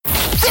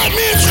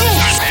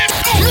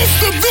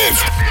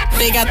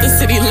They got the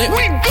city lit.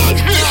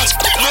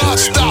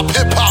 Non-stop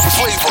hip-hop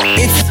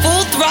flavor. It's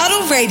Full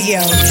Throttle Radio.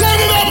 Turn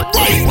it up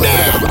right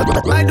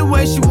now. Like the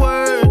way she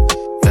work,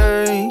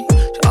 yeah.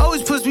 She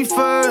always puts me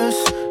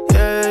first,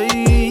 yeah.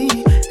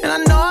 And I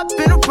know I've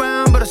been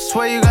around, but I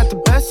swear you got the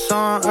best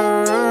on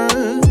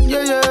earth,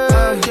 yeah.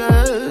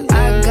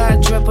 I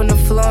got drip on the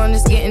floor and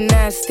it's getting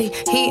nasty.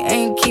 He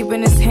ain't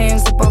keeping his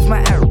hands up off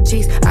my arrow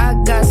cheeks.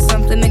 I got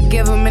something to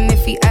give him, and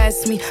if he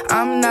asks me,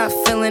 I'm not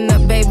feeling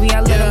up, baby.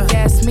 I let him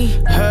gas me.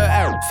 Her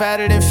arrow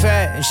fatter than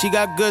fat, and she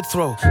got good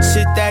throw.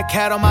 Sit that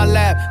cat on my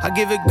lap, I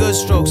give it good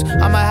strokes.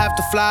 I might have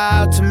to fly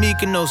out to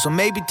Mykonos, or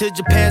maybe to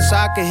Japan so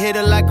I can hit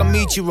her like a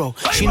Michiro.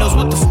 She knows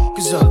what the fuck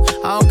is up,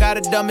 I don't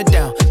gotta dumb it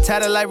down.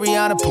 Tatted like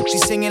Rihanna, poop, she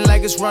singing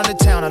like it's run to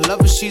town. I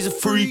love her, she's a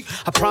freak.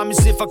 I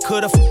promise if I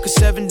could, I'd fuck her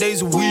 7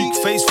 days a week.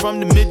 Face from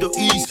the Middle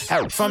East,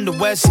 arrow from the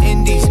West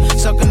Indies.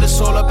 Sucking the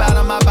soul up out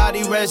of my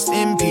body, rest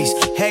in peace.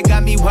 Head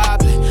got me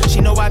wobbling,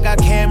 she know I got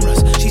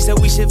cameras. She said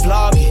we should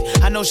vlog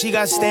it, I know she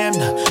got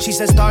stamina. She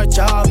said start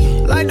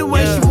jogging. Like the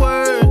way she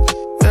work,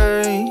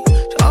 yeah.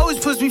 She always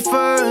puts me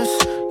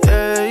first,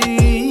 yeah.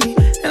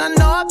 And I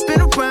know I've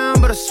been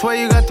around, but I swear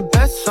you got the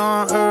best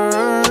on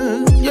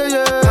earth,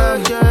 yeah.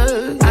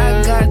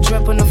 I got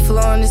drip on the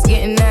floor and it's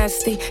getting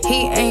nasty.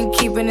 He ain't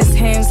keeping his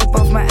hands up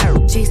off my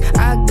arrow cheeks.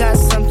 I got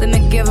something to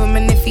give him,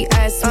 and if he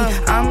asks me,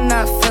 I'm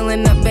not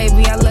feeling up,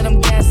 baby. I let him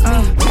gas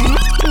me.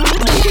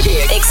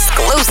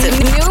 Exclusive.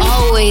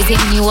 Always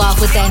hitting you off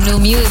with that new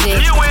music.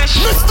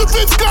 Mr.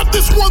 Vince got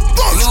this one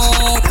first.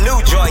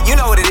 New joint, you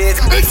know what it is.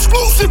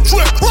 Exclusive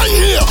trip right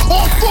here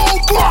on Full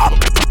Throttle.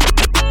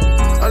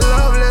 A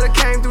love letter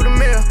came through the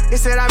mail. It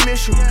said I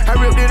miss you. I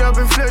ripped it up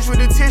and flushed with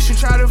the tissue.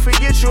 Try to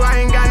forget you. I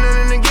ain't got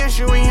nothing against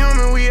you. We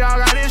human, we all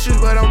got issues,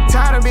 but I'm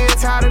tired of being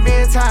tired.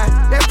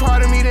 That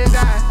part of me done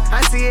died. I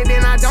see it,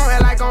 then I don't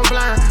act like I'm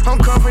blind. I'm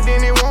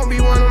confident it won't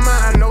be one of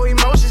mine. I know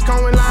emotions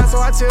come with lines,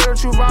 so I tell the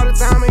truth all the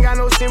time. Ain't got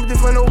no sympathy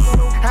for no.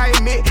 I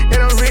admit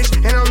that I'm rich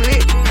and I'm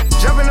lit.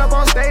 Jumping up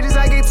on stages,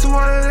 I get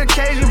 200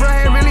 occasions. Bro,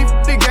 ain't really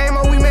the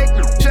game up. We make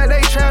shut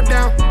they trap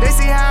down. They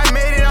see how I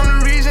made it. I'm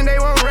the reason they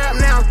won't rap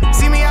now.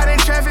 See me out in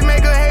traffic,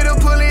 make a hater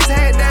pull his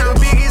head down. The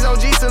biggest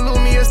OG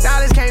salute me. A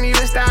stylist can't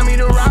even style me.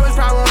 The robbers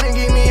probably wanna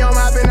get me on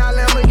my pin out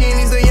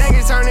Lamborghinis. The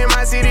Yankees turn in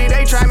my city.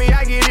 They try me,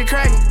 I get it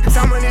cracking.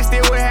 Some of this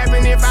still would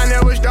happen if I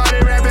never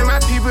started rapping. My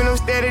people them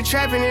steady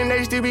trapping and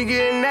they still be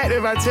getting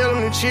active. I tell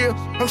them to chill.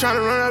 I'm trying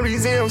to run up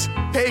these M's.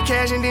 Pay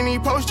cash and then he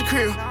post the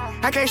crib.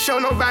 I can't show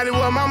nobody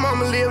where my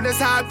mama live. That's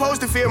how I supposed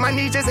to feel. My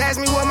niece just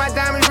asked me what my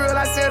diamonds real.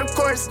 I said of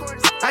course.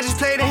 I just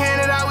played the hand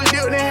that I was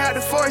dealt and had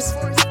the force.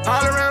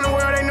 All around the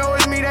world they know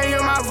it's me. They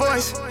hear my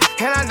voice.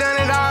 And I done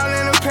it all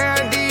in a pair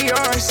of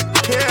Dior's.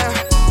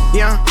 Yeah.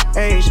 Young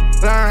age,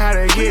 learn how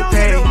to get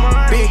paid.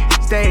 Big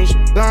stage,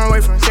 long way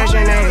from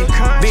Section 8.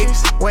 Big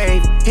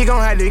wave, he gon'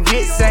 have to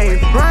get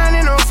saved.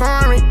 Riding on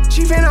foreign,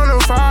 she been on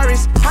the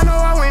forest. I know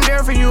I went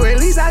there for you, at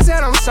least I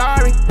said I'm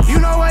sorry. You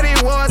know what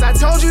it was, I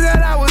told you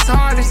that I was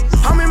hardest.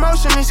 I'm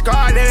emotionally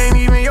scarred, that ain't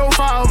even your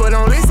fault. But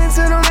don't listen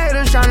to them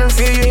haters tryna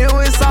feel you here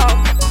with salt.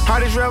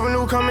 Hardest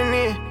revenue coming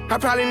in, I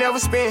probably never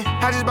spend.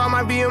 I just bought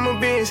my BM a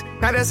Benz,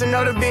 now that's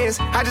another Benz.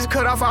 I just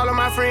cut off all of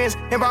my friends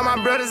and brought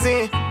my brothers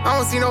in. I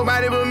don't see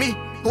nobody but me,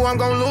 who I'm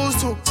gon' lose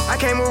to. I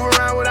can't move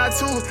around without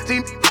tools,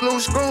 these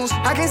loose screws.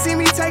 I can see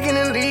me taking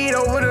the lead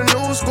over the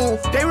new school.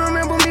 They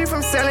remember me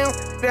from selling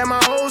at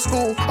my old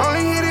school.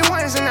 Only hit it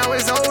once and now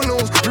it's old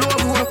news. Blew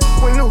up who the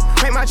we knew.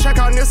 Make my track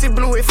out Nipsey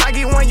Blue. If I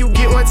get one, you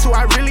get one too.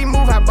 I really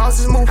move how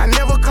bosses move. I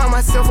never call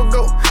myself a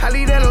GOAT. I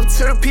leave that up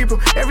to the people.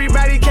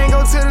 Everybody can't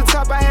go to the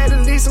top. I had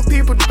to lead some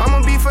people.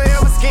 I'ma be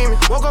forever scheming.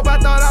 Woke up, I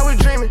thought I was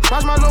dreaming.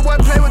 Watch my little boy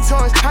play with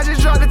toys. I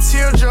just dropped a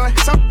tear joy.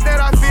 Something that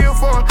I feel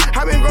for.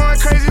 I've been going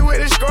crazy with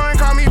the scoring.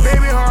 Call me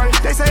baby Hardy.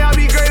 They say I'll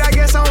be great. I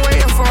guess I'm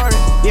waiting for it.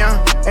 Young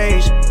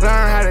age,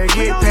 learn how to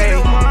get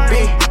paid.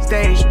 Big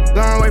stage,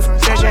 long way from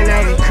Section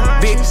 8.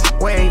 Big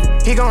wave,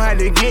 he gon' have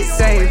to get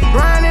saved.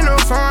 Riding on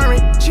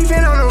foreign, she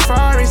been on the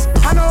forest.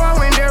 I know I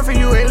went there for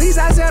you, at least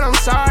I said I'm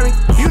sorry.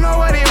 You know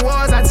what it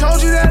was, I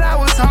told you that I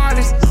was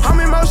hardest. I'm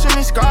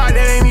emotionally scarred,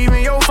 that ain't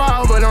even your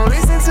fault. But don't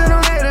listen to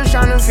them haters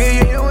tryna feel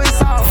you here with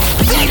salt.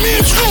 That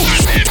means you,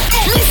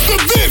 Mr.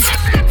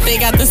 Vince. They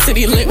got the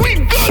city lit. We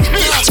done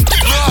here.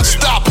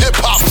 Non-stop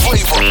hip-hop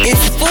flavor.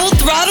 It's Full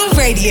Throttle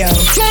Radio.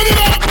 Turn it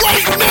up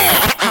right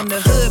now. I'm the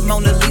hood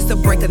Mona Lisa,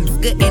 break a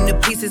nigga into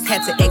pieces.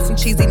 Had to egg some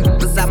cheesy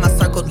niggas out my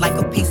circle like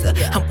a pizza.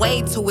 I'm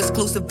way too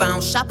exclusive, I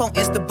don't shop on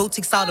Insta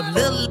boutiques. All them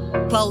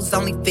little clothes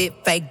only fit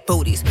fake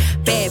booties.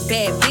 Bad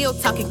bill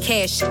talking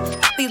cash.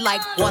 Be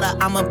like water,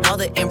 I'm a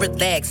mother and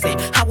relaxing.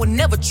 I would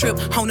never trip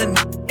on a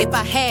nigga if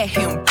I had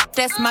him.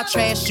 That's my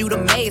trash, you the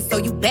maid, so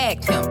you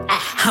bagged him.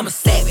 I'm a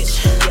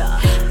savage,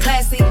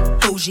 classy,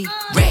 bougie,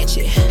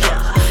 ratchet,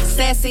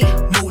 sassy,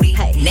 moody,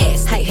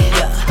 nasty,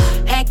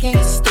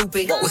 acting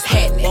stupid. What's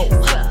happening?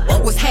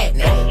 What's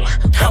happening?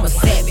 I'm a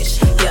savage,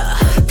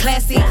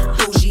 classy,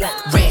 bougie,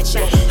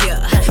 ratchet,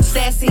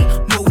 sassy,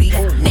 moody,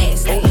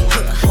 nasty,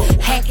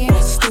 hacking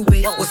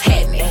stupid. What's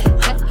happening?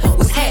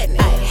 What's happening?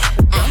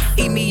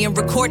 Eat me and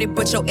record guarded,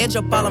 but your edge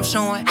up all I'm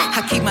showing.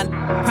 I keep my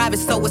private,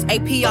 so it's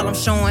AP all I'm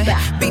showing.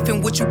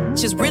 Beefing with you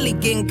just really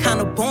getting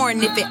kinda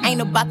boring. If it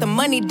ain't about the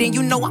money, then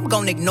you know I'm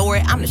gonna ignore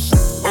it. I'm the shit.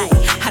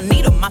 I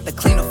need a mop to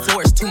clean the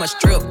floors, too much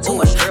drip.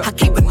 Ooh. I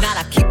keep a knot,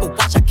 I keep a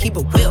watch, I keep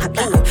a whip.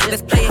 Ooh.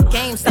 Let's play a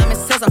game, Simon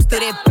says I'm still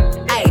that.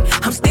 Ay,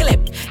 I'm still that.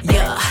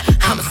 Yeah,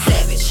 I'm a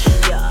savage.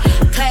 Yeah.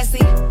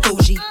 Classy,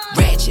 bougie,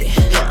 ratchet.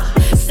 Yeah.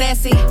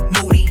 Sassy,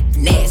 moody,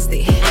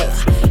 nasty. Yeah.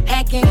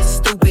 Hacking,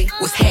 stupid,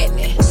 what's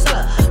happening?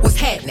 What's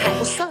happening?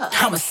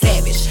 I'm a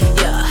savage.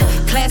 Yeah.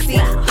 Classy,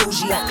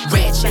 bougie,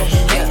 ratchet.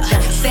 Yeah.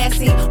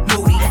 Sassy,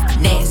 moody,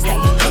 nasty.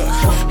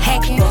 Yeah.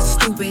 Hacking,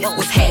 stupid,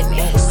 what's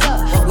happening?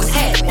 What's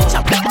happening?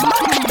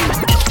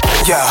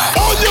 Yeah.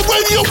 On your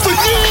radio for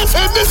years,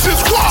 and this is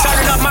why.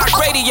 Turning up my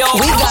radio.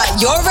 We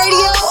got your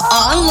radio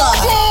on lock.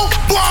 Full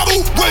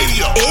Throttle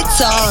Radio.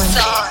 It's on.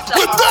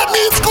 With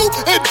Fatman Scoop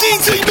and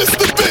DJ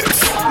Mr.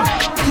 Vince.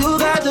 You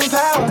got the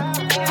power,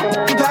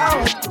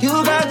 power.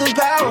 You got the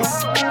power,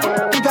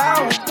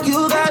 power.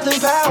 You got the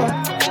power,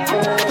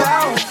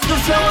 power. The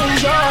flow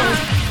is yours,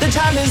 the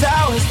time is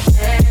ours.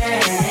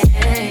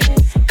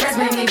 Let's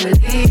make me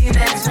believe it.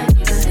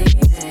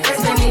 Let's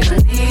make me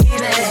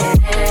believe it.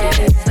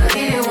 So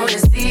you wanna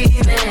see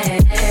it.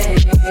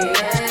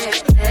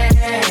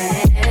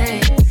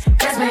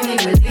 Let's make me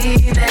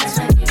believe it.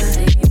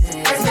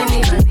 Let's make me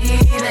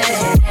believe it.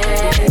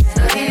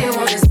 So you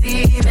wanna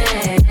see it.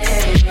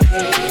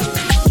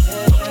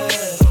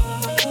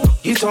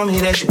 You told me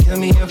that you kill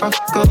me if I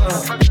fuck up.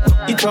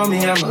 You told me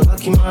I'm a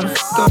lucky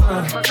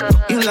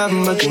motherfucker. You love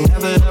me, but you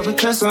never ever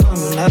trust him.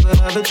 You never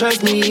ever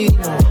trust me.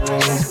 No.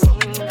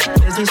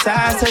 There's two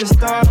sides to the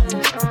story,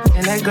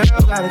 and that girl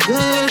got a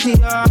good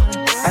PR.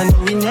 I know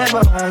we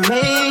never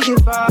make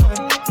it far,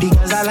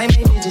 because I like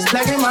maybe just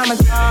black in mama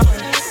car.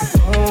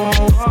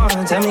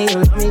 Oh, tell me you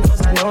love me,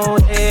 cause I know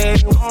they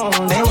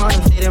won't. They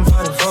wanna fit in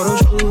for the photo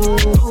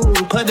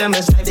shoot. Put them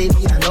aside,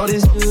 baby, I know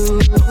this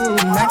dude.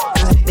 My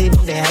friends like they do,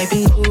 they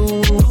happy.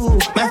 Ooh.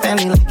 My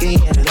family like it,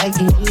 yeah, they like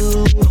you.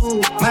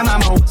 My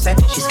mama was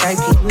happy, she Skype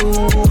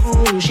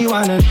you. She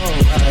wanna know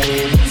about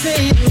it.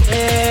 Say it,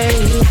 hey.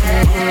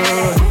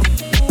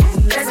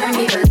 Let's make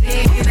me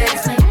believe it.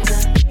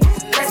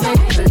 Let's make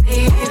me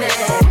believe it.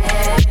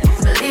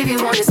 Believe you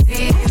wanna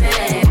see it.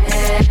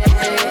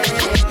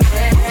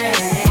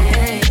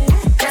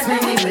 Let's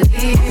make me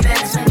believe it.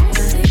 Let's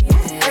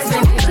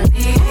make me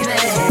believe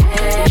it.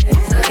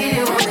 Believe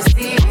you wanna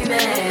see it.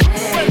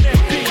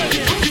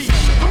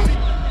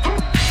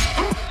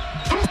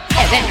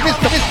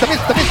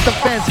 Mr.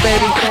 Fence,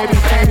 baby.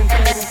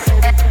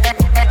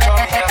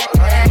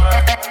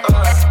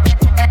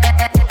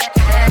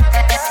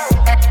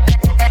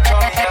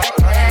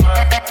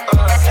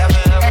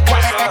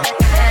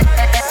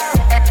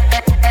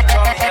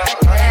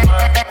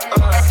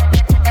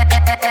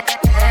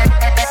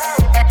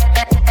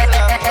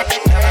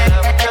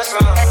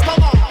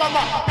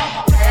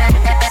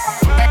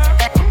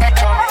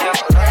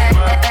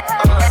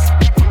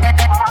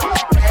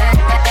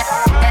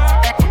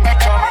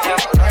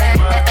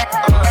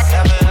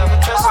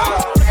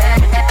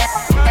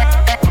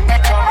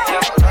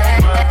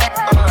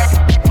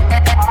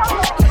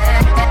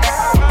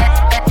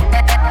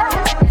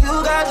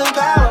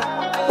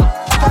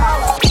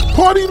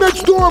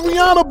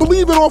 Rihanna,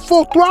 Believe It on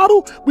Full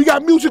Throttle. We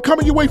got music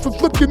coming your way from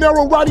Flip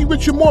Gennaro, Roddy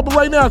Ricch and more, but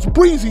right now it's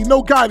Breezy,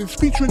 No Guidance,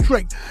 featuring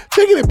Drake.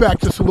 Taking it back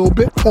just a little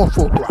bit on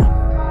Full Throttle.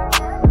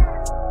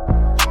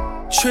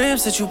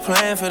 Trips that you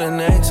plan for the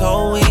next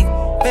whole week.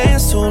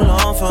 Bands too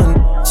long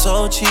for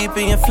so cheap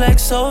and your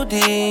flex OD,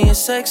 your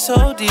sex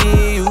OD.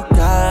 You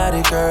got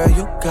it, girl,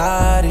 you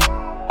got it.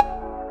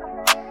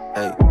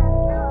 Hey,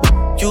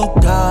 you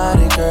got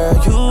it, girl,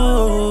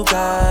 you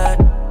got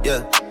it.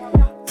 Yeah.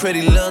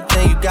 Pretty little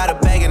thing, you got a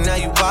bag and now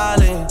you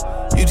wildin'.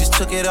 You just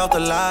took it off the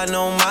line,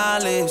 no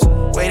mileage.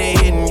 Way they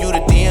hitting you,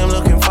 the DM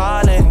looking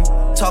violent.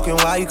 Talking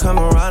while you come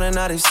around and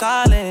now they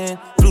silent.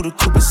 Blew the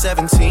coupe at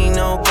 17,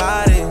 no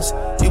guidance.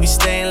 You be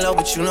staying low,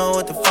 but you know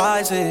what the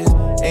price is.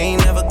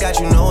 Ain't never got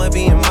you know it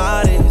being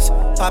modest.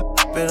 Pop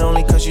it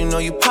only cause you know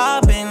you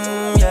poppin',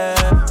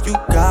 yeah. You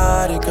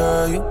got it,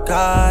 girl, you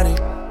got it.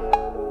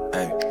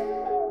 Hey.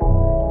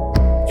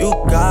 You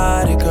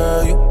got it,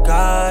 girl, you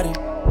got it.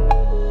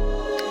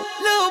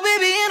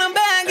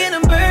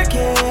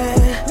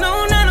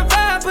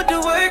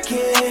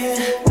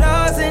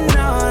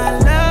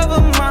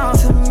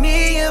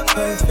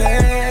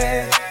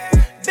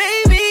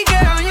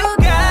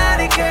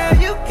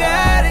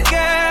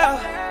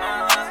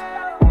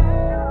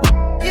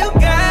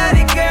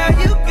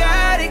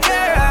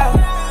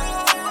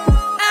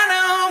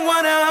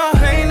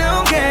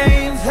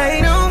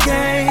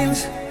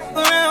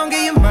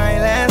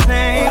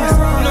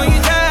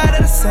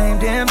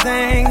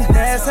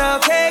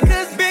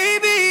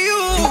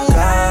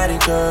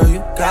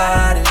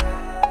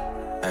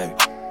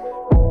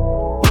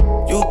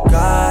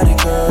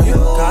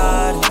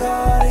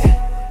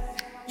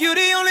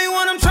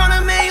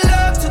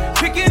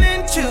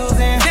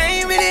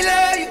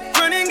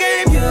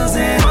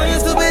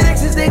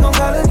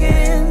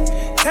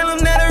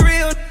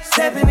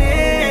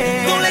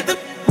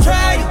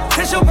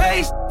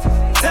 they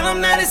tell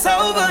them that it's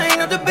over, ain't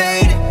no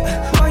debating.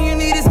 All you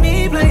need is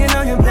me playing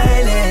on your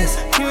playlist.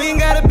 You ain't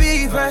gotta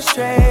be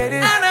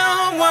frustrated. I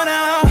don't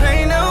wanna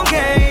play no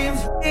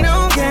games,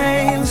 no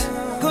games.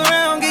 Go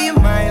around, get you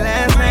my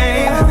last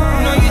name.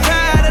 I know you're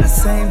tired of the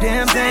same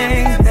damn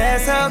thing.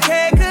 That's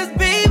okay, cause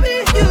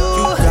baby, you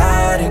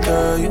got it,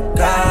 girl, you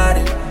got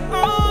it.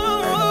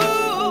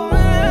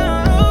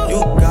 You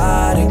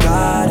got it,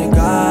 got it,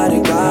 got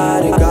it,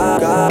 got it,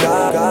 got it.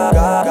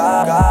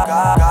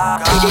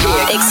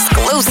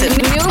 Exclusive.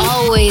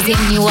 Always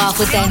hitting you off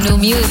with that new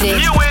music.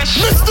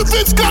 Mr.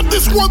 Vince got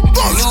this one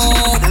first.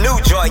 New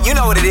joint, you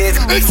know what it is.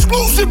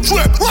 Exclusive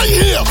trip right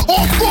here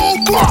on Full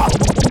Block.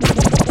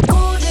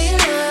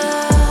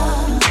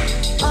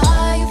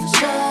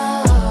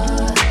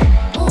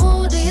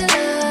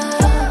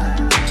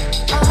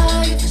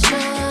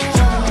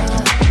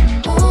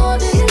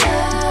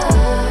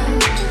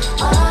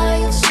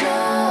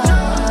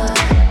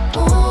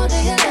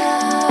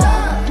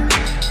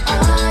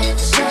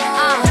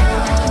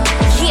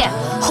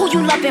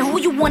 Who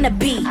you wanna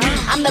be?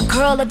 I'm the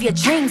girl of your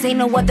dreams, ain't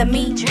no other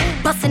me.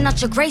 Busting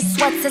out your gray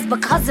sweats is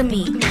because of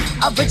me.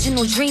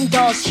 Original dream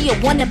doll, she a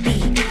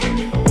wannabe.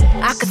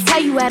 I could tell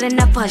you had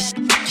enough of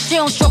She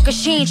don't stroke her,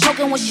 she ain't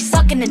choking when she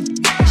sucking it.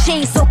 She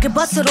ain't soaking,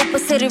 bust it open,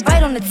 sit it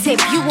right on the tip.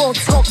 You all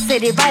talk,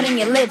 sit it right on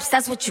your lips,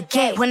 that's what you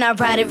get. When I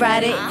ride it,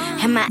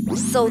 and my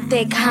ass so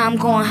thick, how I'm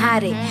gon'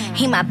 hide it.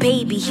 He my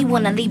baby, he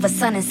wanna leave a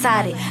son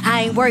inside it.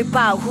 I ain't worried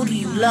about who do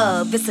you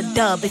love, it's a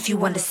dub if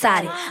you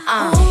undecided.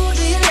 Who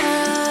do you love?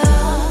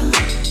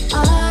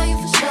 Are you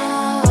for sure?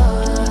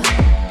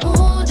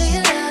 Who do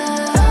you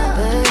love?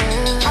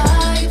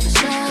 Are you for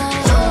sure?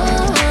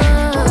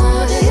 Who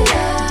do you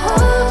love?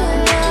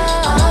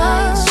 Are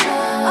you for sure?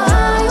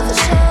 Are you for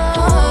sure?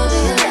 Who do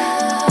you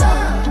love?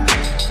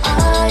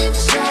 Are you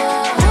for sure?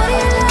 Who do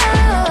you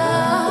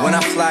love? When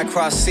I fly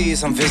across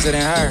seas, I'm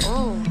visiting her.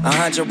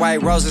 100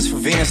 white roses for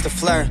Venus to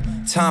flirt.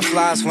 Time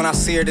flies when I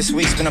see her, this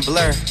week's been a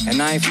blur.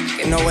 And I ain't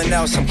f***ing no one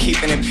else, I'm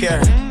keeping it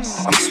pure.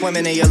 I'm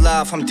swimming in your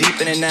love, I'm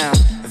deep in it now.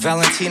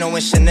 Valentino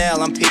and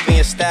Chanel, I'm peeping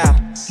your style.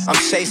 I'm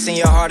chasing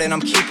your heart and I'm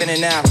keeping it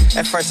now.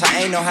 At first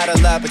I ain't know how to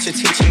love, but you're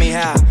teaching me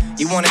how.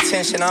 You want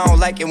attention, I don't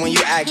like it when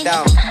you act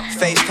out.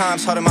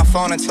 FaceTime's holding my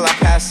phone until I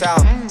pass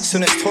out.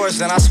 Soon as tours,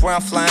 then I swear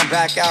I'm flying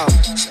back out.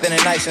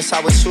 Spending nights since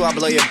I was 2, I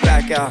blow your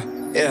back out.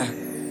 Yeah,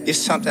 you're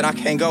something I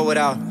can't go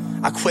without.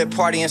 I quit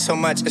partying so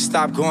much, it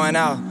stopped going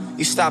out.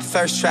 You stop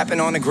thirst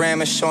trapping on the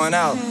gram and showing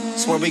out.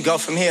 So where we go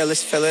from here,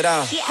 let's fill it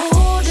out.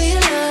 Who do you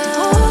love?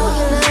 Who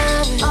do you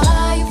love?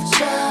 Are you for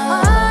sure?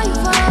 Are you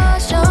for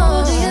sure?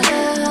 Who do you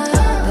love?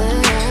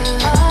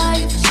 Are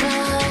you for sure?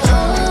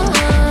 Who do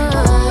you love?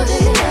 Who do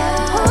you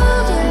love?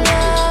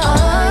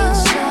 Are you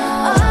for sure?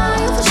 Are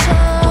you for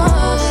sure?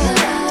 Who do you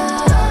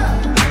love?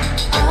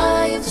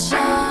 Are you for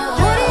sure?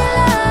 Who do you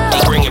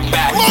love? Bring it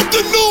back. Love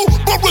the new,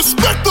 but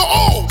respect the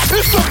old.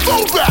 It's a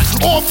throwback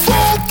on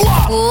Full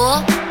Block. Full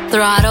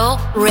Throttle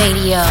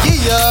Radio.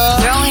 Yeah.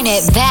 Throwing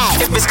it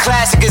back. If it's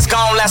classic, it's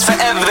gon' last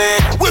forever.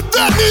 With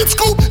Fatman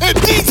Scoop and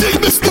DJ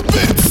Mr.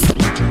 Vince.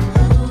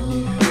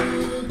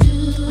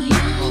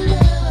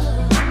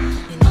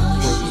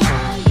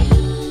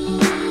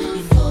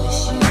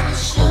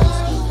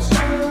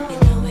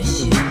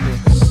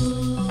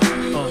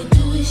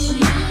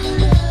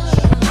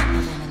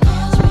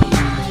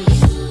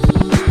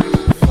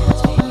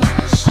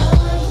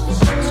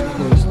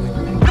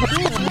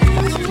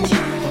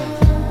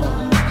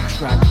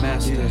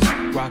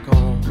 Rock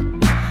on.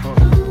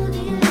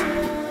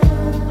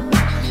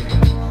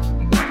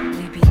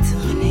 We be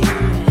doing it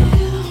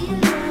real.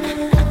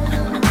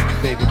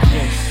 Baby,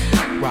 yes,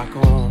 rock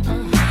on.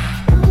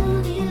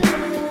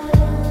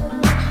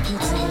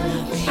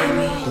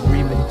 The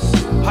remix.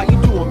 How you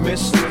doing,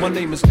 miss? My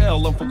name is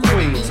L, I'm from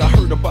Queens. I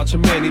heard about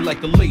your man, he like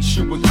the late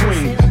shoe with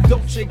green.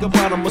 Dolce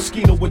Gabbana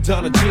Moschino with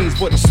Donna jeans,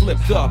 but he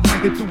slipped up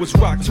and threw his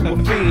rock to a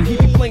fiend. He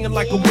be playing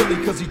like a willy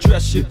cause he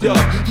dressed shit up.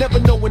 Never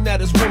knowing that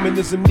his woman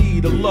is in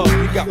need of love.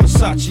 He got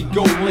Versace,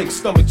 gold link,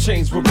 stomach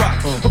chains with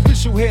rocks.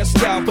 Official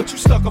hairstyle, but you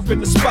stuck up in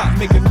the spot.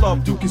 Making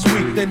love, Duke is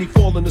weak, then he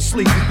falling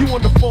asleep. You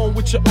on the phone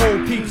with your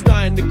old peeps,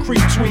 dying to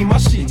creep between my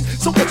sheets.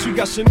 So what you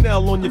got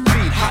Chanel on your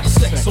feet? Hot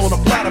sex on a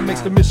platter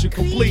makes the mission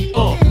complete. I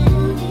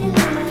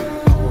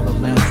wanna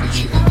laugh with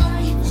you.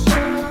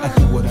 I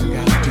do what I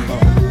gotta do.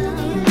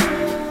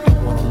 I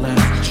wanna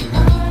laugh with you.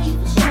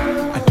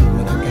 I do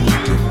what I gotta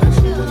do.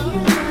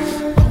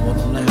 I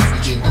wanna laugh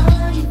with you.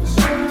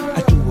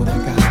 I do what I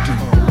gotta do.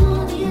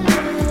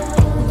 I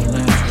wanna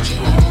laugh with you.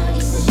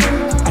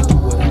 I do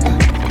what I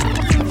gotta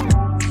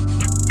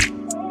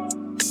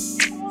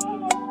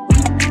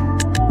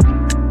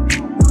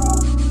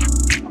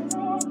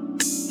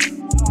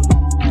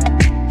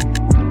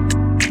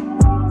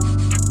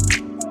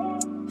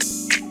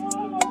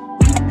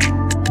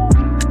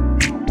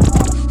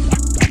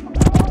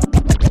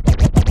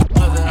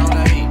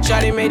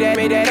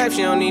made that up,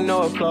 she don't need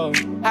no applause.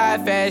 High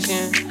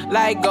fashion,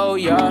 like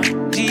Goya,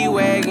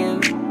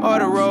 G-Wagon, or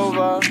the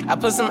Rover. I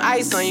put some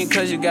ice on you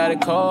cause you got a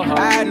cold heart.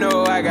 I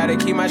know I gotta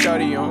keep my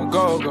shorty on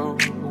go, go,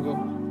 go.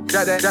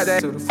 Drop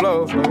that to the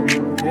floor,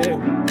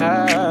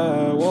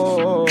 yeah.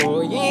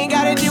 Whoa, you ain't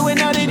gotta deal with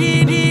none of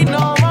these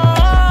no more.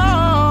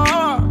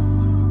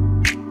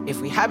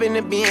 If we hop in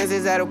the Benz,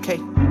 is that okay?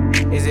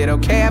 Is it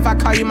okay if I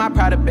call you my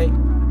pride, babe?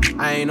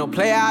 I ain't no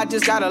player, I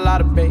just got a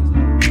lot of babe.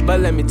 But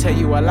let me tell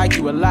you, I like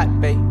you a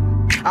lot, babe.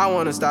 I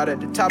wanna start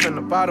at the top and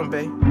the bottom,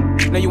 babe.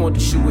 Now you want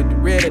the shoe with the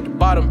red at the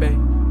bottom, babe.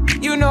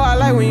 You know I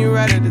like when you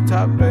right at the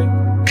top, babe.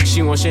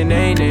 She wants your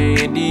name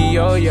and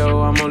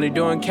D-Yo-Yo. I'm only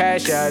doing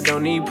cash, I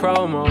don't need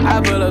promo.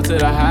 I pull up to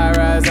the high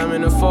rise, I'm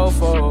in the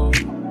fofo.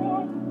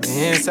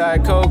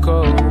 Inside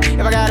Coco. If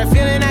I got a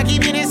feeling, I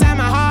keep it inside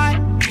my heart.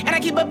 And I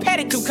keep a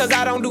pedicure, cause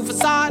I don't do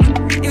facades.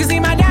 You can see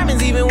my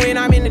diamonds even when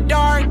I'm in the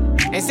dark.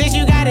 And since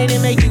you got it,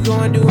 it make you go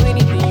and do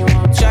anything you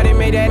want. Shawty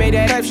made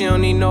that type, she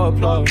don't need no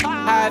applause.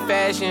 High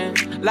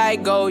fashion,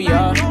 like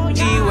Goya,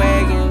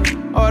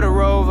 G-Wagon, or the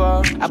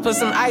Rover. I put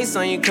some ice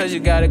on you cause you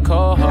got a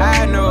cold heart.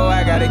 I know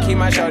I gotta keep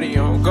my shawty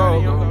on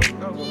go.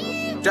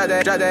 Drop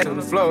that to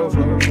the floor,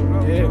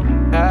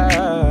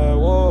 yeah.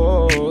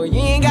 Whoa, you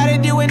ain't gotta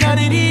deal with none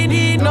of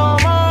these no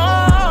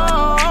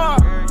more.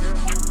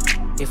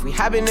 If we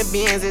hop in the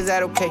Benz, is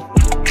that okay?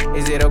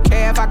 Is it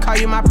okay if I call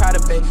you my pride,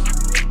 babe?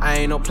 I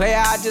ain't no player,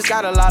 I just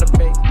got a lot of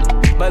babe.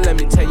 But let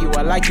me tell you,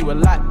 I like you a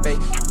lot,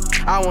 babe.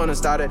 I wanna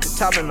start at the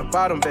top and the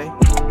bottom, babe.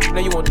 Now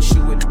you want the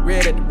shoe with the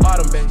red at the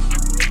bottom, babe.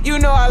 You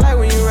know I like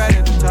when you right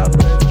at the top,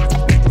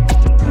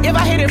 babe. If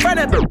I hit in front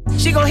of her,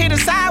 she gon' hit the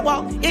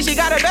sidewalk. If she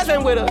got her best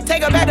friend with her,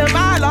 take her back to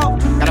Milo.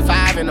 Got a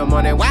 5 in the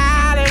morning,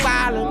 wildin'.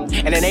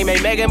 And the name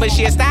ain't Megan, but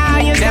she a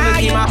stallion. Never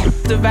keep my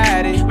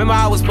divided. Remember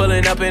I was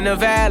pulling up in the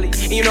valley.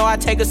 And you know I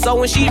take her so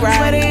when she ride.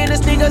 Sweater in the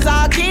sneakers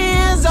all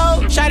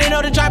Kenzo. Shawty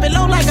know to drop it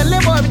low like a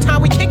limo. Every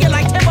time we kick it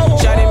like tempo.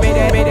 Shawty made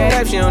that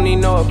up, she don't need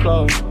no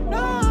applause.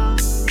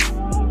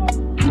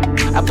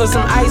 I put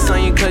some ice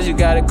on you cause you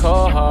got a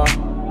cold heart.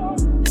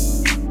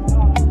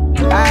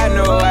 I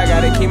know I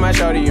gotta keep my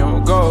shawty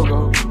on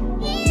go.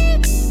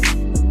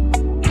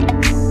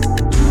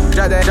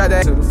 Drop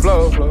that to the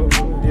floor,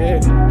 yeah.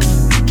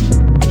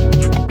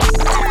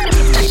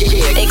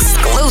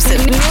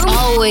 Exclusive.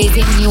 Always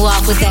hitting you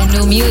off with that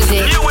new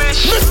music.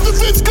 Mr.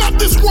 Vince got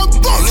this one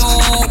first.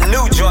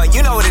 New joint,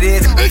 you know what it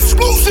is.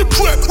 Exclusive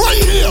trip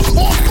right here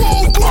on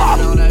Full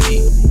Throttle.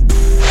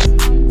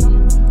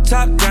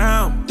 Top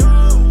down,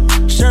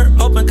 shirt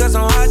open cause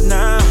I'm hot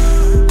now.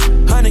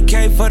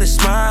 100K for the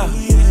smile.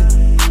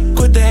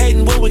 Quit the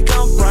hating when we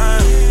come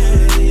round.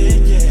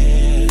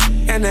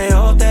 And they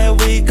hope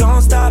that we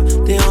gon' stop.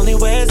 The only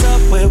way is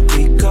up where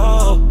we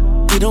go.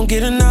 We don't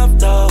get enough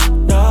though,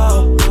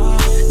 no.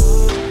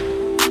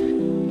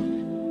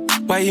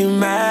 Why you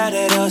mad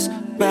at us,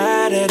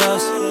 mad at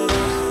us?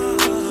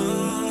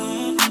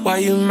 Why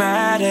you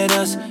mad at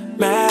us,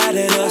 mad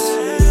at us?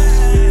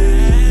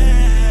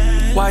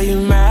 Why you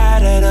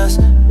mad at us,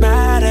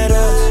 mad at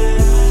us?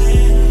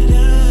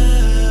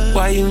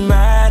 Why you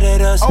mad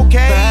at us,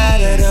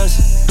 mad at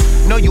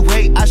us? Know you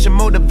hate, I should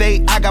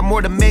motivate. I got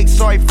more to make,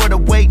 sorry for the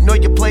wait. Know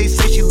your place,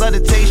 say she love the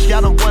taste.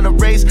 Y'all don't wanna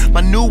race.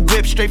 My new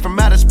whip straight from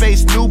outer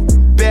space. New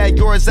bad,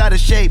 yours out of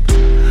shape.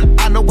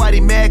 I know why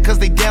they mad, cause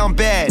they down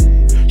bad.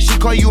 She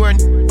call you her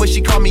but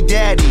she call me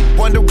daddy.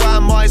 Wonder why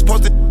I'm always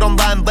posted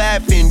online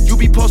laughing. You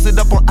be posted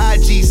up on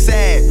IG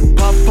sad.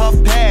 Puff, puff,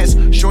 pass,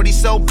 shorty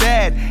so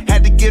bad.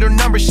 Had to get her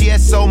number, she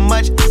has so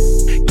much.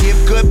 Give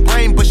good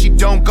brain, but she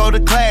don't go to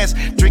class.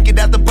 Drink it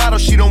out the bottle,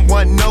 she don't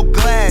want no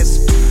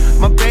glass.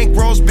 My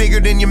bankroll's bigger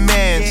than your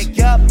man's.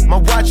 My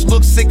watch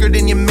looks sicker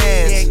than your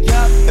man's.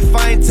 If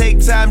I ain't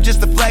take time just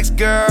to flex,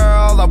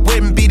 girl, I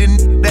wouldn't be the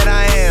that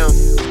I am.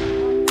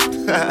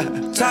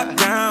 Top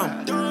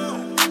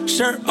down,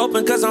 shirt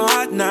open cause I'm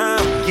hot now.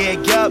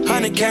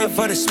 100K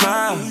for the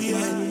smile.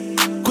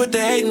 Quit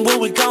the hating when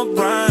we come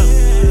round.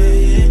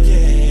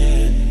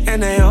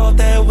 And they hope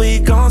that we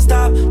gon'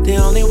 stop. The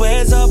only way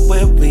is up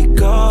where we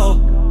go.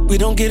 We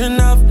don't get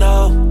enough,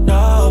 no.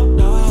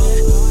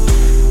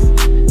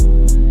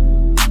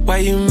 Why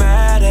you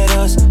mad at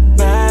us,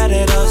 mad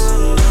at us?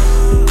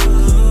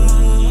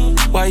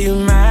 Why you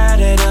mad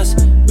at us,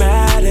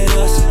 mad at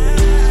us?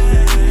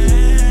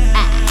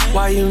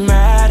 Why you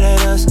mad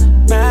at us,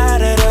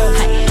 mad at us?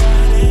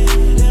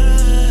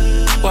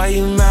 Why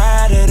you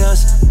mad at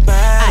us,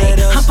 mad at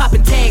us? I'm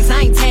popping tags,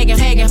 I ain't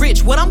tagging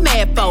rich, what I'm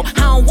mad for? I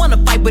don't wanna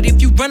fight, but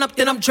if you run up,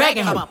 then I'm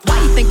dragging her.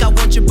 Why you think I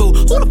want your boo?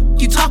 Who the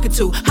f you talking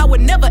to? I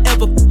would never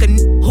ever fuck a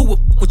who would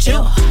fuck with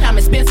you. I'm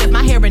expensive,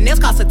 my hair and nails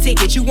cost a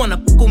ticket. You wanna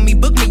fuck with me,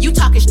 book me, you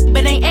talking shit,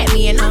 but ain't at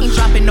me. And I ain't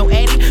dropping no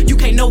addy, you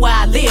can't know where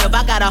I live.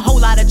 I got a whole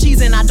lot of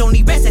cheese and I don't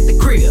need rest at the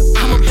crib.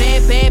 I'm a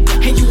bad,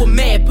 and you a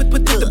mad. Put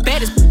the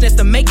baddest that's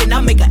the making,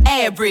 I'll make an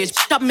average.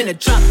 I'm in a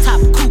drop top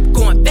coupe,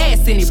 going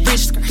fast in it.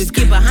 Rich just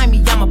get behind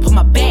me, I'ma put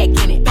my bag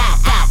in it.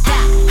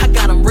 I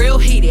got him real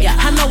heated.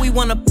 I know he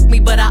wanna fuck me,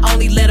 but I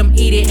only let him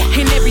eat it.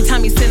 And every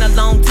time he send a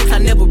long text, I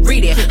never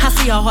read it. I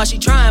see how hard she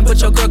trying, but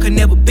your girl could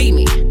never beat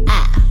me.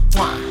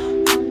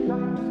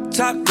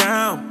 Top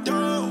down,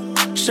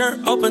 shirt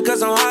open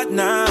cause I'm hot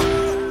now.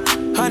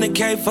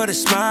 100K for the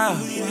smile.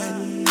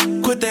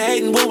 Quit the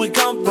hating when we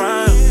come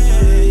round.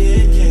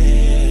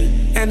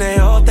 And they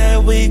hope that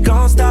where we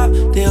gon' stop.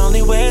 The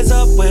only way is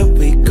up where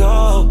we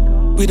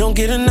go. We don't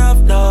get enough,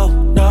 no,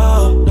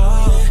 no,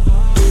 no.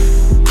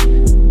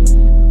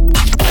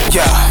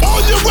 Yeah.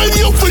 On your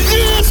radio for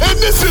years, and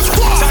this is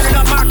why. Turning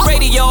up my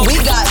radio. We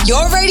got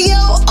your radio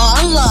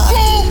on lock.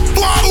 Full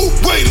Throttle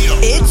Radio.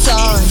 It's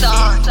on.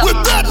 With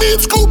Fatman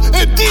Scoop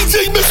and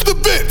DJ Mr.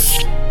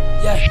 Vince.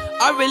 Yeah,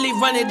 I really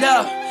run it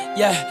up.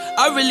 Yeah,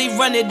 I really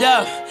run it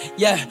up.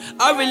 Yeah,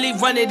 I really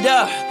run it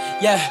up.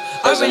 Yeah,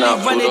 I really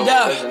run it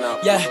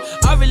up. Yeah,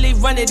 I really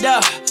run it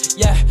up.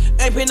 Yeah,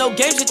 ain't play no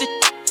games with it.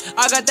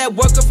 I got that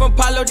worker from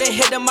Palo, they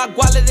hit in my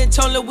wallet and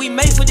told her we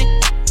made for it.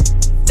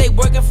 They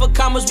working for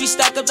commas, we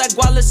stack up that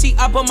guala, see,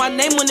 I put my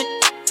name on it.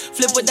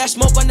 Flip with that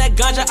smoke on that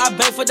ganja, I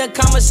bang for the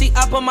commas, see,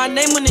 I put my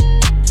name on it.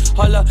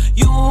 Hold up,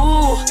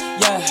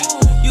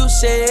 you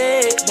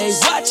said they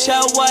watch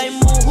how I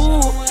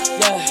move,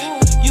 yeah.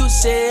 You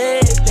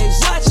said they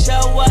watch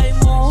how I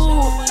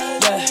move,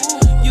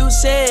 yeah. You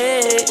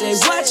said they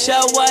watch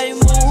how I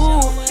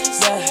move,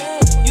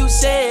 yeah. You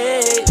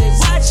said they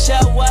watch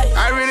how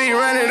I really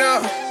run it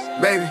up,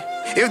 baby.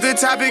 If the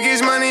topic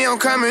is money, I'm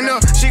coming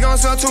up. She gon'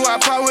 sell to our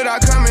part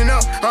without coming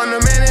up. I'm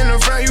the man in the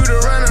front, you the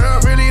runner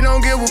up. Really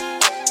don't give a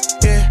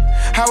yeah.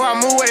 How I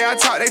move, way I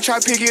talk, they try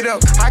pick it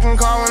up. I can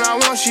call when I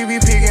want, she be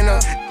picking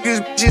up.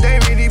 These bitches, they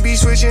really be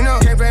switching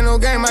up. Can't play no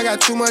game, I got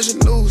too much to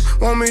lose.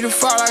 Want me to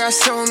fall, I got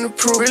something to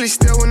prove. Really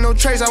still with no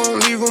trace, I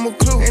won't leave them a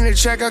clue. In the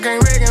check, I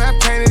can't rig and I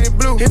painted it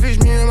blue. If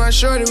it's me and my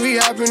shorty, we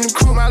hop in the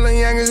crew. My little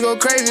youngins go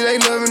crazy, they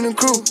loving the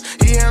crew.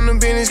 He on the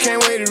business, can't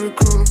wait to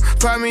recruit him.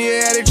 Probably,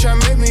 yeah, they try to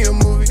make me a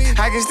movie.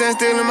 I can stand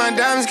still and my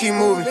diamonds keep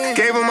moving.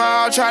 Gave him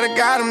my all, try to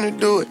guide him to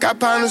do it. Got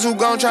partners who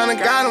gon' tryna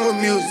guide him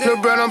with music.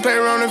 Little bro don't play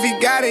around, if he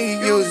got it, he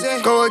use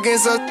it. Go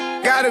against us,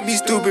 gotta be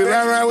stupid.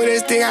 Round with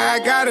this thing, I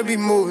gotta be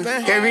moving.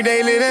 Every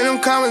day, let them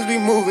comments be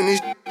moving.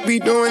 This be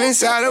doing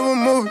inside of a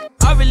movie.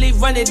 I really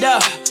run it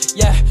up,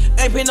 yeah.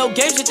 Ain't play no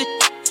games with it.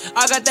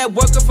 I got that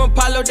worker from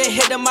Palo, they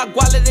hit in my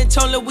wallet and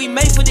told her we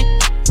made for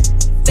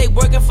it. They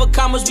working for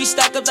commas, we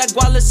stack up that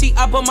guala, see,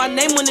 I put my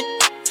name on it.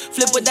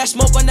 Flip with that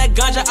smoke on that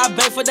ganja, I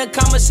bang for the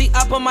commas, see,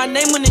 I put my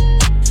name on it.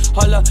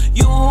 Hold up,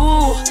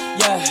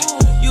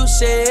 you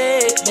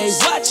said they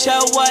watch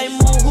how I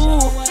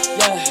move,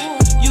 yeah.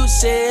 You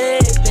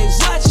said they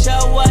watch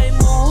how I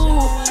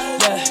move,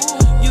 yeah.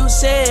 You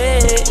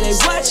said they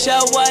watch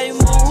how I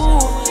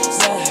move,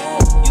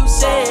 yeah. You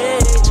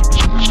said.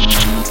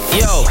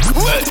 Yo,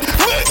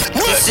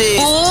 this is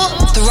Full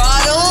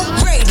Throttle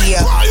Radio.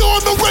 Why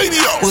on the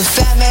radio? With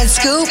Fatman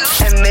Scoop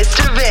and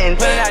Mr. Vince.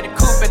 Pulling out the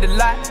coupe at the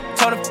lot,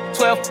 told him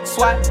 12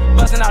 swat,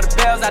 busting all the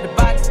bells out the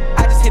box.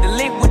 I just hit a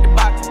lick with the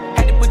box,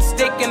 had to put the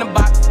stick in the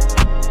box.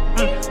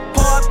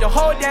 Pour up the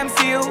whole damn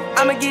seal,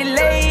 I'ma get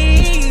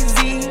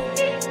lazy.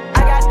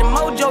 I got the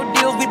mojo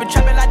deals, we been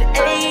trapping like the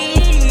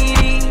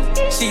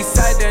 80s. She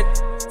said that,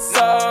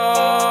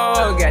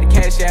 so got the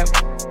cash out,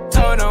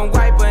 told him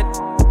wipe it,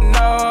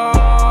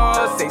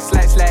 no, say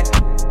slash.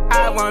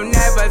 I won't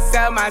never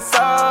sell my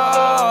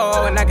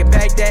soul, and I can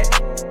back that.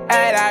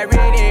 And I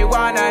really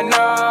wanna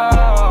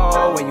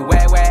know where you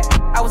at, where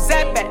I was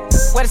at back,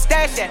 where the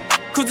stash at.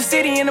 Cruise the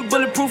city in a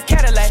bulletproof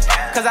Cadillac,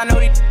 cause I know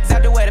these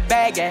out there where the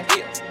bag at.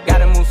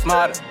 Gotta move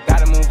smarter,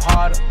 gotta move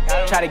harder.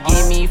 Try to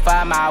give me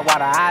 5 mile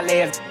water. I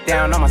lay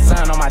down on my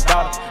son, on my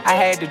daughter. I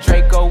had the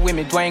Draco with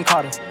me, Dwayne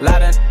Carter. A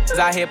lot of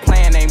out here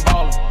playing, ain't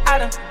ballin'. I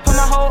done put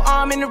my whole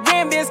arm in the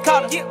rim, Ben's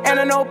caught her. And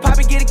I know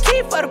Poppy get a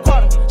key for the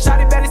quarter.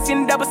 Shawty better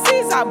seen the double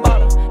C's, I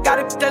bought her. Got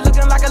it that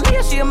looking like a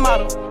Leah, she a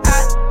model.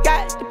 I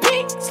got the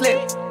pink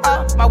slip,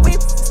 my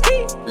whip is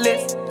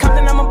keyless.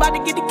 Compton, I'm about to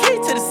get the key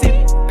to the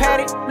city.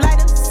 Patty, light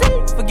up the city.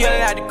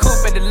 Forgetting out the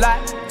coupe at the lot.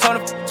 Told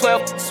him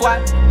 12 swat,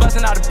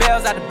 busting all the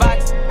bells out the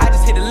box. I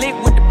just hit a lick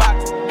with the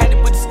box, had to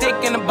put the stick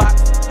in the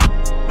box.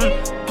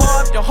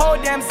 Pour up the whole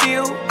damn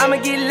seal, I'ma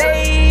get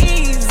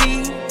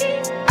lazy.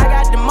 I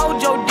got the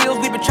mojo deals,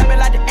 we been trapping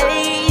like the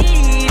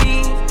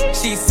 80s.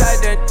 She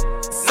said that,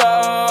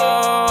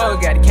 so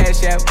got the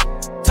cash out,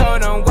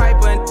 told him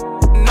wipe it,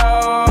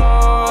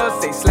 no,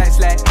 say slash.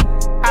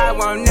 I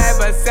won't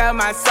never sell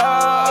my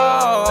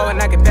soul,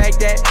 and I can back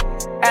that.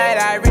 And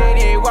I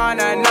really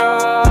wanna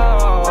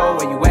know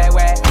where you at,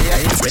 where?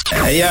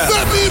 Yeah.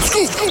 Fatman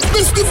Scoop,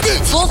 Mr.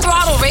 Vince. Full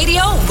Throttle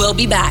Radio, we'll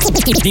be back.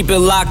 Keep it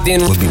locked in.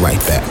 We'll be right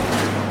back.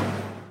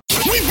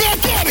 We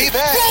back at it.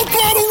 Full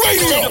Throttle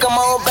Radio. Come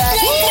on back.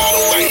 Full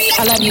Throttle Radio.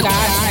 I love you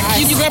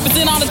guys. You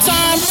represent all the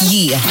time.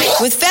 Yeah.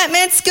 With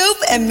Fatman Scoop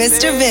and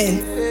Mr.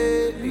 Vince.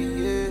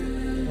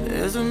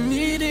 There's a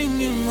meeting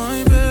in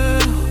my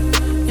bed,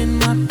 in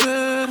my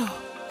bed.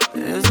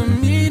 There's a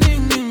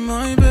meeting in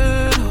my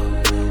bed,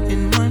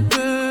 in my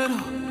bed.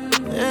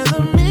 There's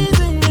a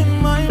meeting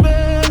in my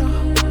bed,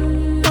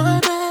 my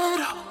bed.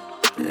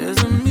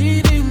 There's a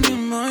meeting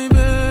in my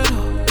bed,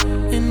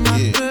 in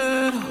my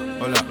bed.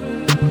 Hold up.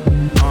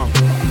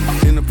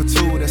 Dinner for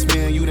two, that's me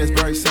and you, that's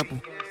very simple.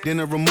 Dinner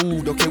Printer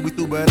removed, okay, we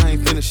through, but I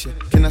ain't finished yet.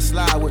 Can I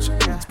slide with you?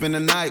 Spend the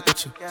night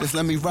with you. Just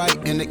let me write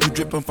in it, you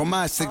dripping from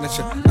my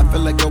signature. I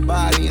feel like your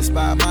body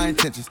inspired my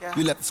intentions.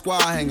 You left the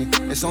squad hanging,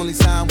 it's only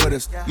time with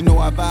us. You know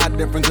I vibe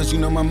different, cause you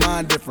know my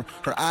mind different.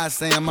 Her eyes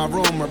say in my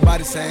room, her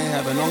body saying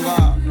heaven on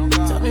God.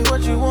 Tell me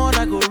what you want,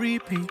 I go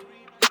repeat.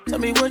 Tell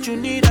me what you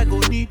need, I go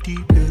deep,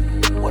 deep.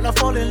 When I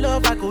fall in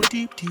love, I go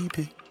deep, deep.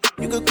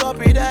 You could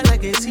copy that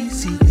like it's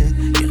easy.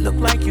 You look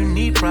like you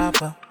need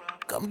proper.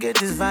 Come get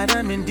this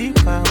vitamin D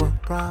power,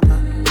 proper.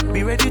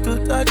 Be ready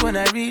to touch when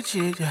I reach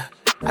it, yeah.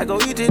 I go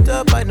eat it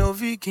up, I know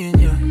vegan,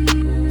 yeah.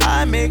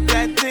 I make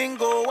that thing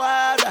go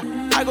wild.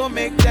 I go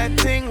make that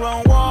thing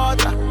run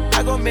water.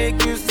 I go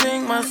make you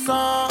sing my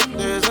song.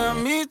 There's a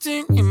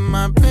meeting in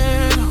my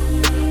bed,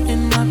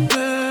 in my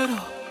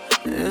bed.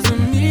 There's a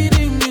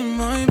meeting in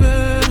my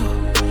bed,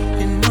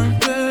 in my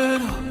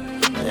bed.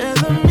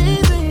 There's a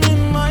meeting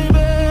in my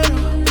bed,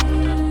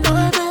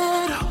 my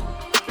bed.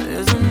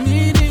 There's a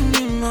meeting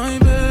in my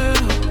bed,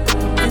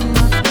 in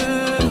my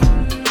bed,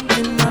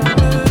 in my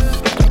bed.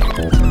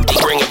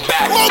 Bring it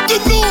back. Love the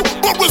new,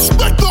 but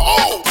respect the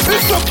old.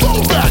 It's a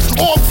throwback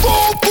on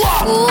Full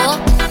Block. Full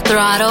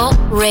Throttle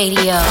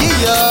Radio.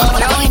 Yeah.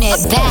 Throwing it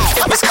back.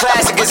 This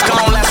classic is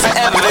gonna last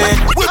forever.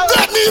 With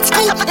Fatman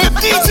Scoop and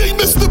DJ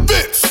Mr.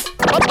 Vince.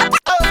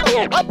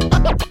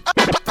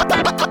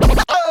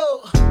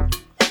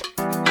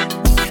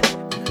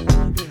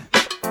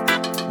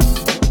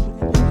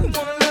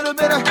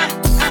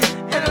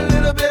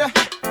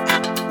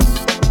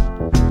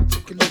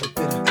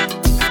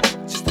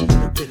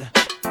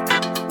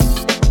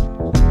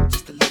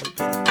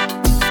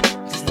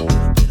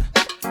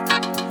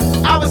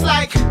 I was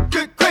like,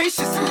 good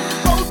gracious,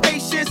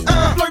 bodacious,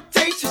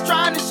 flirtatious,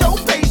 trying to show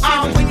patience.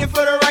 I'm waiting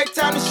for the right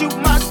time to shoot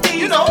my steam,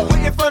 you know,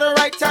 waiting for the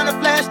right time to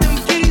flash them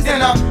keys.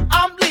 And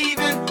I'm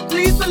leaving,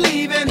 please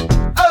believe in,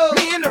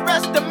 me and the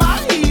rest of my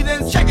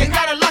heathens. Checking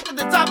out a lock at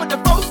the top of the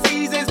Four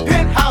Seasons,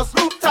 penthouse,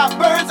 rooftop,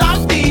 birds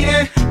I'm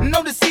feeding.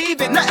 No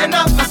deceiving, nothing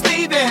up my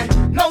sleeving,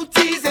 no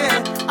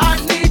teasing. I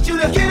need you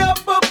to get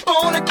up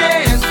on the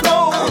dance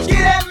floor.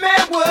 Get that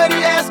man what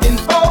he asking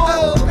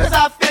for, cause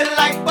I feel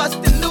like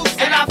busting loose.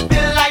 And I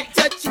feel like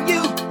touching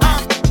you,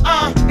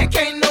 and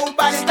can't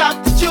nobody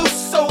stop the juice.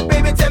 So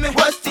baby, tell me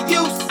what's the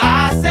use?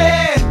 I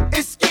said,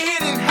 it's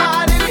getting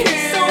hot in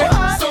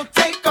here, so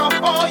take off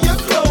all your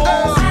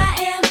clothes. I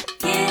am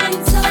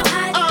getting so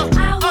hot,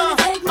 I wanna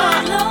take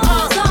my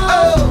clothes off.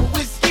 Oh,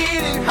 it's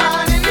getting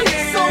hot in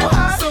here,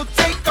 so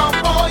take off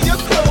all your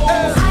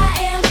clothes. I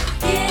am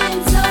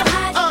getting so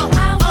hot, I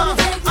wanna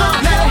take my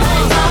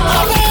clothes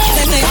off.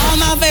 They play all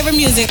my favorite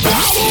music.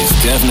 It's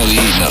definitely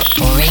eating up.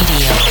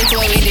 Radio. It's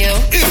what we do.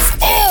 It's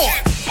on.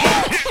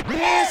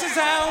 This is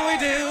how we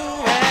do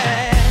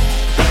it.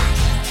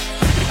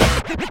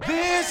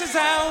 This is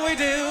how we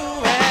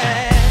do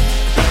it.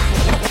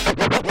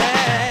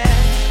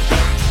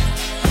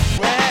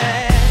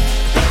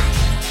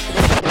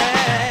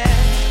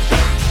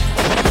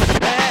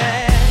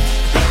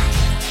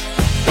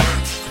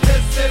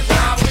 This is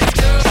how we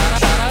do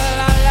it.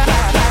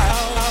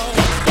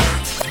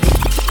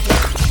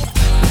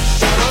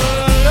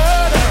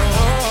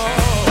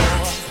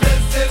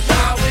 This is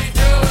how we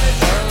do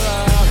it.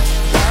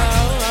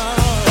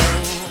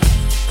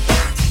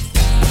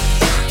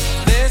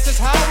 This is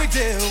how we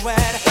do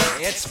it.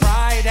 It's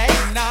Friday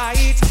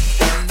night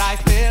and I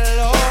feel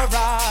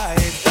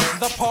alright.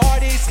 The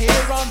party's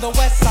here on the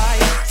west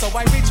side, so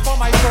I reach for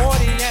my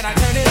 40 and I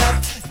turn it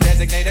up.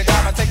 Designated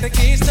driver, take the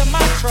keys to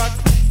my truck.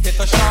 Hit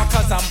the shop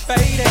cause I'm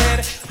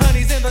faded.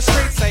 Honey's in the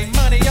streets, say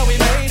money, yo, we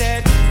made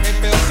it. It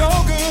feels so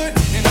good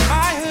in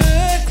my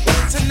hood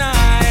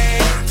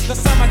tonight. The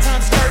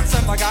summertime skirts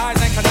and the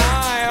guys ain't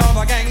canine. All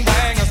the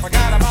gangbangers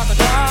forgot about the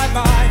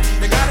drive-by.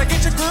 You gotta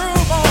get your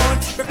groove on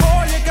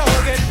before you go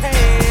get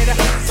paid.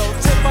 So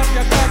tip up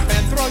your cup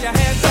and throw your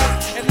hands up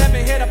and let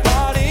me hear the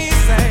party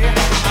say,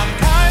 I'm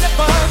kinda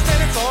buzzed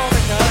and it's all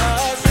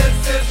because this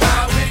is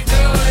how we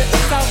do it.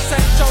 South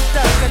Central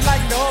does it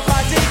like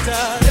nobody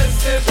does.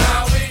 This is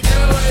how we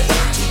do it.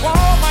 To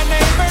all my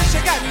neighbors,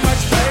 you got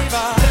much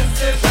flavor.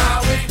 This is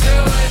how we do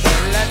it.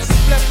 Let's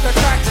flip the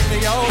track to the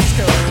old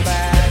school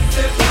band.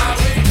 This is how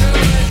we do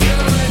it, do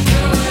it,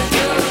 do it,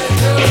 do it,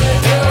 do it,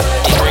 do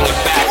it. Bring it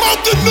back.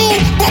 Love the new,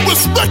 but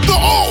respect the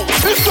old.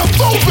 It's a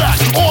throwback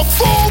on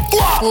Full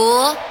Block.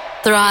 Full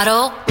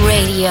Throttle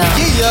Radio.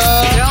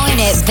 Yeah. Throwing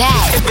it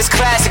back. This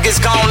classic is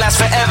gonna last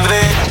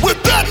forever. With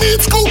Fatman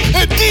Scoop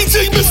and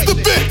DJ Mr.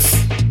 Vince.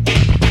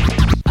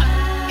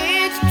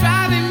 It's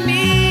driving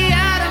me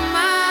out of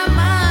my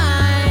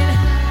mind.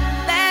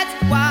 That's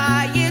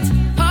why it's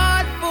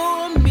hard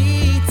for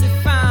me to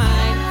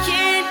find.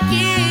 Can't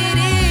get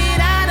it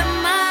out of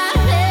my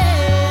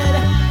head.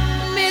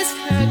 Miss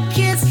her,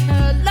 kiss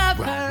her, love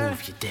her.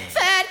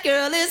 That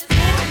girl is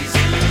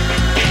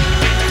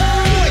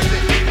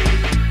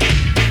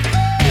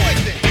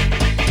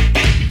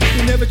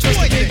You never trust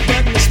a big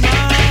button to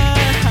smile.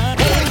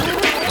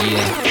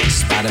 Yeah,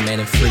 Spider-Man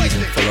and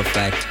freezing full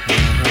effect.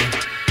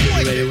 You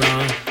ready,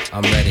 Ron?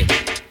 I'm ready.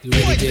 You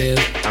ready, Dib?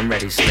 I'm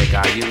ready, Slick.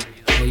 Are you?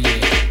 Oh yeah,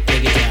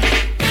 take it down.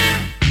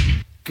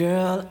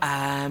 Girl,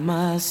 I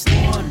must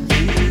warn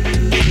you,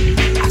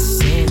 I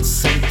sense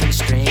something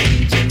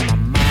strange in my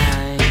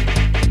mind.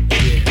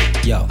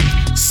 Yo,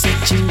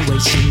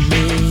 situation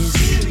is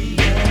serious.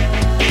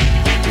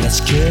 Let's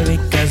cure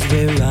it cause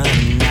we're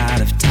running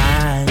out of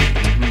time.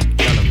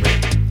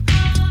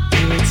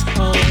 It's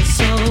all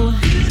so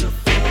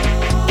beautiful.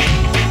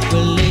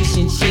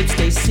 Relationships,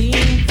 they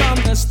seem from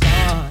the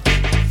start.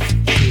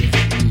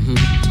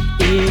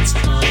 It's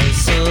all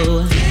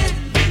so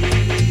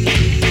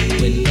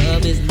when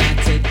love is not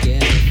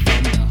together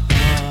from the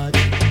heart.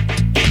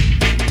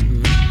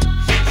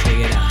 Check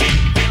it out.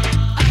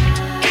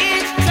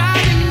 It's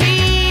driving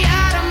me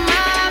out of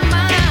my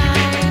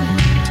mind.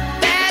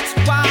 That's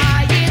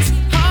why it's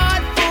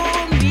hard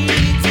for me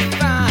to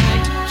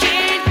find.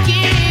 Can't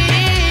get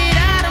it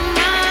out of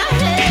my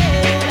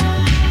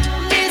head.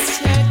 Miss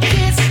her,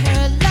 kiss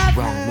her, love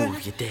her. Wrong move,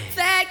 you're dead.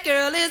 That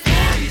girl is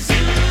poison.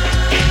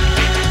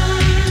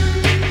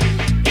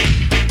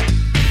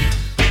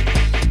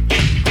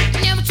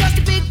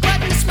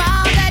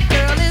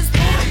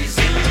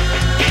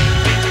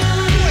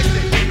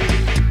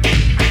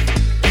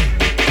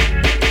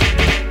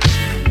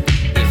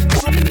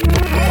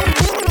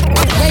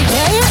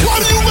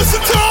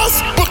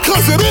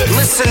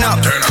 Listen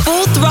up.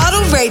 Full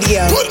Throttle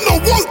Radio. Putting the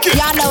work in.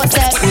 Y'all know what's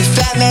up with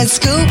Fatman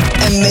Scoop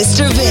and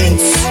Mr.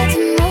 Vince.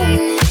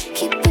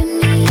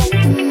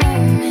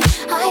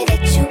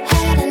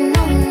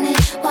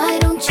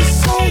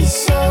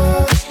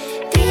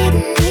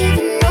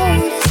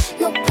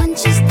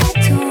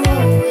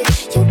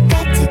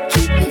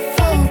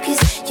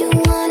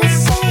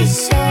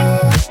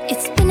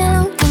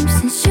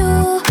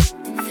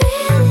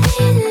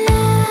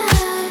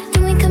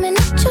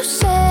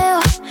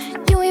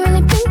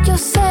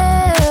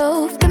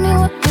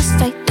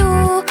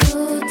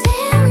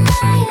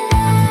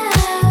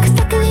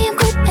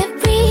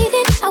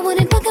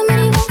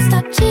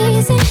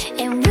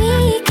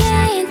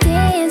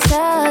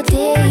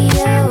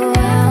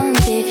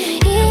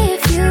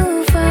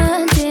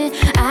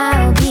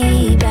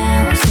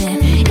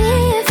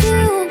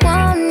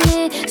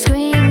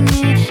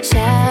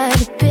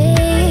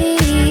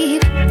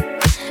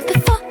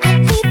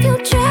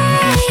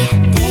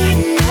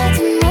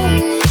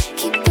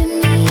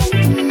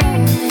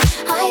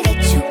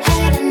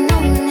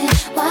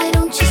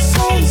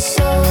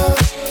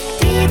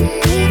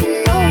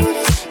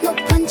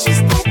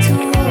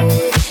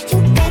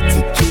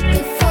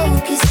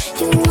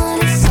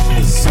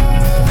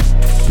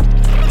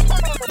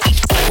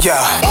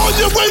 On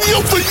your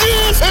radio for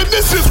years, and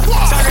this is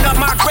why. Turning up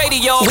my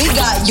radio. We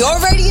got your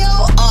radio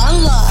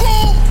online.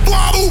 Full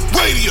Throttle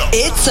Radio.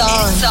 It's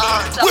on.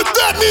 With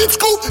Fatman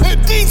Scoop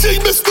and DJ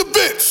Mr.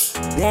 Vince.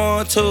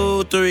 1,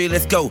 2, 3,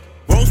 let's go.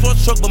 Rolls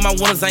Royce truck, but my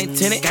winners ain't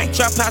tinted.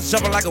 Trap house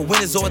jumping like a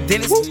winner's or a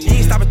dentist. He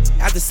ain't stopping,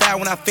 I decide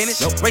when I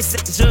finish. Race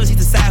at the judge, he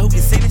decide who can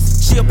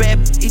sentence. She a bad,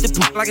 eat the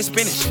poop like a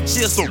spinach.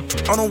 She a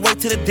soup, on her way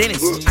to the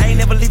dentist. I ain't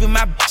never leaving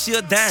my she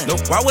a dime.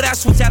 Why would I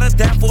switch out a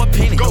dime for a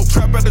penny? Go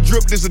trap at the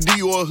drip, this a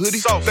D or a hoodie.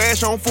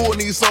 Stash on full,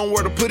 need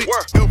somewhere to put it.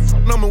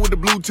 Number with the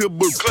blue tip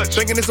boot.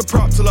 Thinking it's a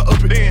prop till I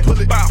up it. Then pull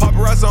it.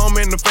 Paparazzi on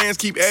me and the fans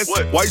keep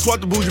asking. Why you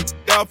swap the bougie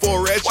out for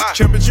a ratchet?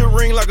 Championship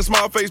ring like a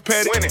small face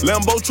patty.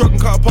 Lambo truck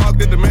and car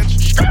parked at the mansion.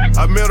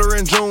 I met her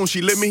in June,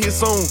 she let me hit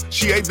soon.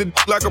 She ate the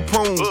like a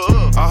prune.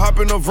 I hop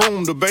in the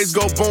room, the bass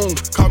go boom.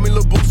 Call me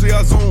Lil Boosie,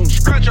 I zoom.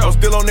 I'm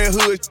still on that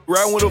hood,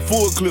 riding with a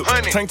full clip.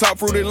 Tank top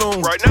fruity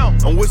loom. Right now,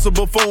 I'm with some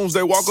buffoons,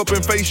 they walk up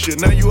and face shit.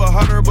 Now you a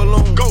hot air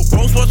balloon. Go.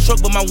 Rolls Royce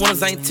truck, but my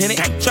winners ain't tinted.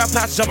 Trap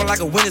house jumping like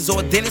a winner's or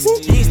a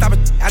dentist. He ain't stopping,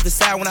 I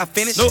decide when I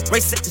finish.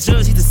 Race at the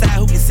judge, he decide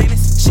who can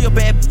sentence. She a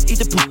bad, eat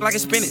the poop like a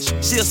spinach.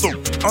 She a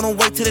soup, on her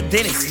way to the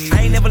dentist.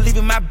 I ain't never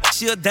leaving my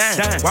she a dime.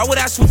 Why would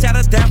I switch out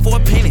a dime for a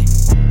penny?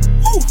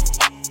 Woo.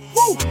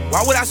 Woo.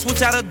 Why would I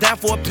switch out a dime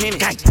for a penny?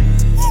 Gang.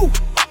 Woo.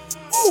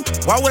 Woo.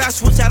 Why would I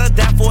switch out a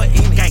dime for a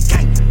penny? Gang,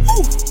 gang.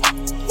 Woo.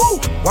 Woo.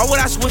 Why would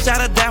I switch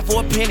out a dime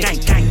for a penny? Gang,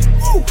 gang.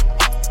 Woo.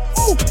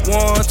 Woo.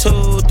 1,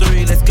 2,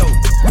 3, let's go.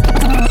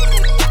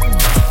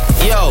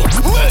 Yo.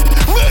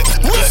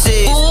 This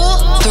is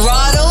Full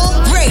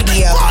Throttle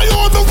Radio. Fly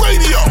on the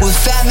radio. With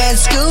Fatman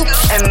Scoop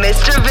and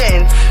Mr.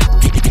 Vince.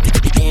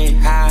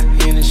 High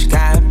in the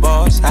sky,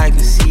 boss, I can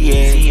see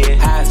it.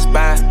 High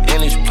spot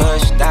in this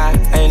plush thigh,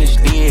 and it's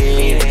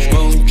lit.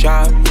 Smooth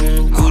chop,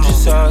 Gucci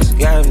sauce,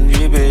 got me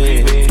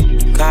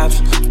drippin'.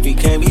 Cops, we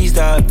can't be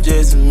stopped,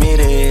 just admit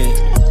it.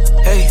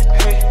 Hey,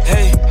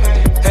 hey,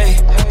 hey.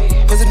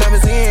 Put the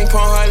diamonds in,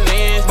 chrome hard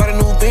lens. Bought a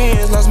new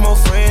Benz, lost more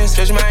friends.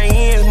 Stretch my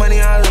ends, money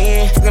all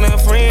in. Fucking a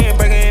friend,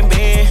 breaking in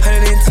bend.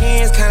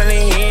 110s, counting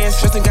the ends.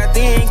 Stressing got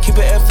thin, keep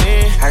it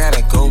FN. I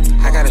gotta go,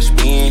 I gotta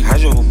spin. I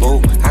drove a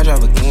boat, I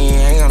drive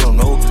again. I ain't got no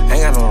note, I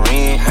ain't got no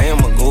rent. I am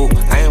a goat,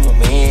 I am a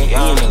man. We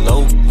in the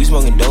low, we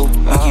smoking dope.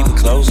 We keep it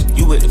close,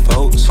 you with the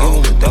folks. Give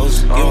me the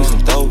dose, give me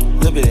some dope.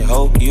 Little bit of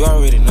hope, you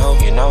already know,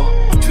 you know.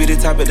 Treat it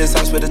top of the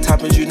sauce with the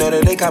toppings, you know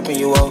that they copping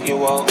you off.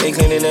 They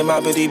cleaning them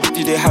out, but these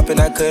bitches they hopping,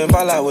 I couldn't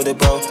fall out with it,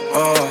 bro.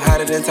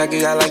 Hotter than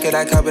Taki, I like it,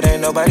 I cop it,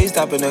 ain't nobody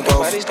stopping the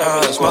go.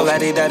 Smoke like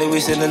they daddy, we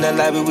sit in the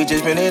lobby, we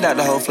just printed out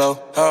the whole flow.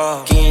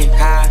 Getting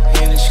high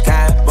in the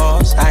sky,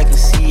 boss, I can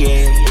see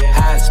it.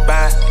 Hot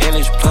spot, and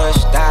it's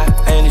plush, dot,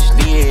 and it's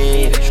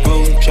lit.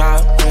 Screw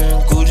chop,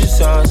 Gucci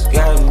sauce,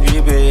 got them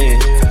drippin'.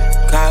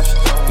 Cops,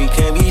 we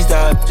can't be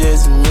stopped,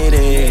 just admit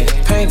it.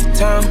 Paint the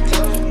town,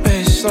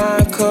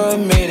 baseline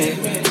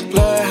committed.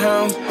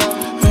 Bloodhound,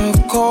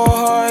 cold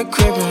hard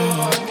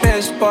crippin'.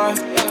 Best part,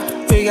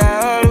 we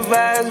got all the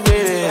vibes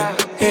with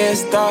it. Head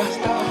start,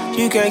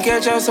 you can't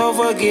catch us, so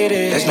forget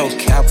it. There's no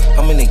cap,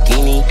 I'm in a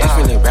guinea. It's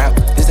really rap,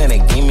 this ain't a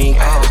gimmick.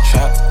 I had a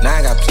trap, now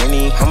I got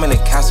plenty. I'm in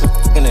a castle,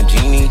 in a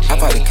genie. I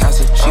bought the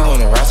castle, she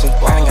wanna wrestle.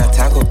 I ain't got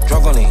tackle,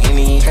 drunk on the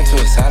Henny. Turned to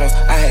a saddle,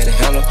 I had to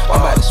handle.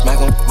 I'm about to smack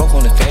them, both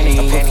on the fanny.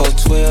 I put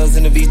 412s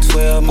in the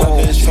V12, my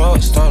bitch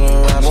trunk, starting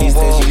around. She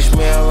said she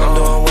smell, I'm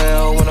doing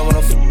well when I'm on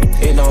a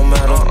it don't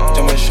matter.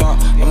 Jumping sharp,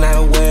 I'm not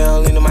a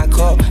whale into my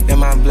cup, in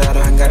my bladder.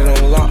 I got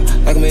it on lock,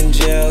 like I'm in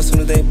jail. Soon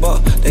as they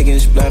buck, they get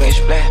splattered.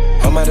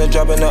 I'm about to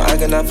drop it, no, I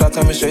cannot fly,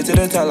 coming straight to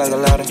the top like a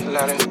ladder.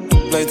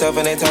 Play tough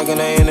and they talking on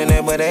the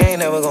internet, but they ain't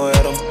never gon'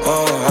 hit them.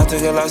 I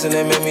took a loss and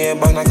they made me a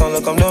boss, not gon'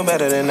 look, I'm doing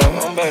better than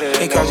them.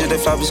 They call you the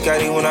floppy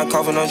Scotty when I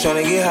cough and I'm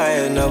tryna get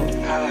higher, no.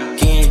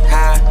 Getting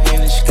high in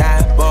the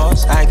sky,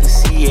 boss, I can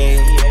see it.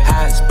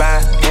 Hot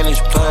spot, and it's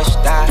plush,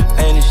 dot,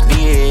 and it's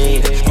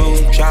lit.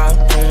 Screw chop,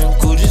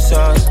 Gucci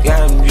sauce,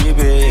 got them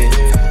drippin'.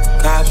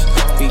 Cops,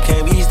 we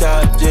can't be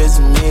stopped, just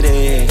admit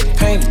it.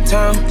 Paint the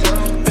town,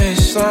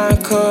 baseline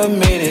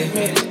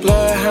committed.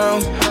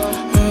 Bloodhound,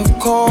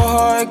 cold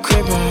hard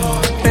crippin'.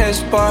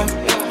 Best part,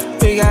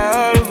 we got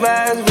all the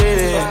vibes with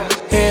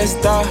it. Head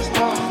start,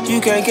 you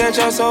can't catch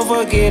us, so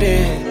forget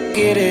it.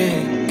 Get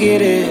it,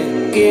 get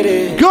it, get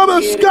it. Go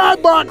to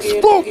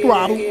Skybox Full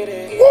Throttle.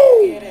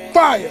 Woo!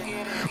 Fire.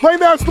 Right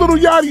now it's Lil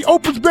Yachty,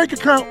 Oprah's bank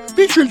account,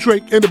 featuring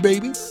Drake and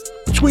DaBaby.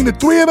 Between the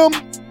three of them,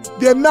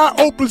 they're not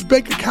Oprah's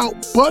bank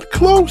account, but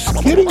close.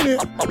 Getting there.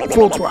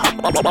 Full Throttle.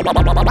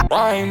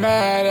 I ain't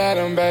mad at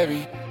him,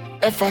 baby.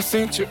 If I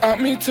sent you out,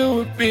 me too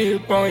would be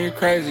upon you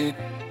crazy.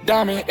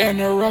 Diamond in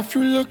the rough,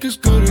 you look as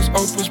good as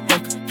Oprah's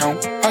bank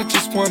account. I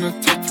just wanna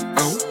take you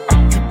out.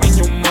 You in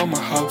your mama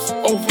house.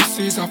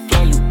 Overseas, I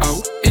fly you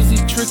out. Is he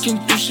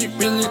tricking you? She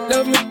really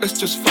love me? Let's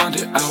just find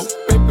it out.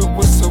 Baby,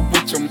 what's up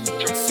with your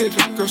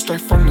city girl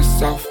straight from the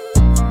south?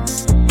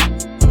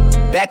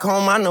 Back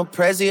home, I'm no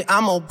president,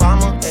 I'm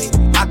Obama. Ay.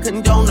 I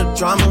condone the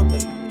drama.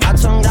 Ay. I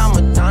tongue down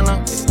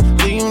Madonna. Ay.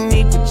 Do you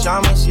need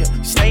pajamas?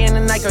 Yeah. Stay in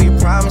the night, girl, you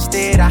promised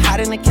it. I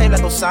hide in the cave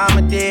like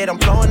Osama did. I'm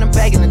blowing the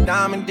bag in the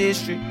diamond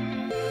district.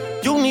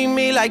 You need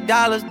me like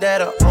dollars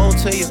that are owed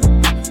to you.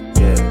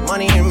 Yeah,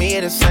 money and me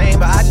are the same,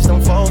 but I just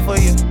don't fall for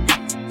you.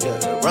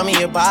 Yeah, run me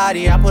your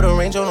body, I put a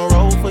range on the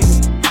road for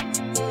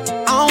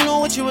you. I don't know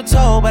what you were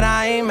told, but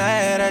I ain't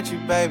mad at you,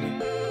 baby.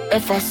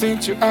 If I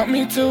sent you out,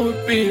 me too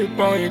would be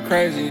upon you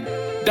crazy.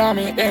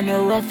 Diamond in the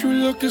rough, you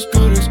look as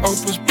good as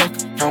Oprah's bank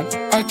account.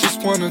 I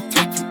just wanna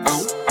take you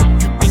out.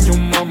 You in your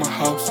mama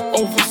house.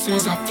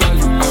 Overseas, I fly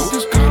you out.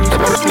 As good as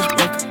Oprah's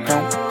bank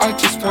account. I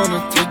just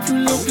wanna take you.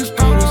 Look as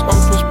good as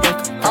Oprah's bank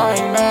account. I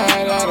ain't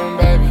mad at him,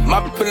 baby. My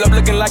pull up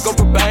looking like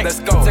Oprah Bank. Let's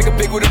go. Take a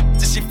pic with a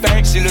bitch, she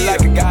faint. She look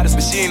like a goddess,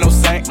 but she ain't no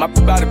saint. My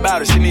body about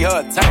her, she need her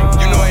a tank.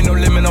 You know ain't no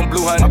limit on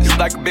blue honey. It's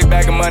like a big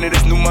bag of money,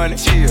 that's new money.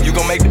 Chill. You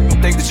gon' make the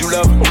think that you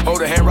love her. Hold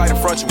her hand right in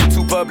front, you we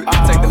too public.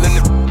 Take the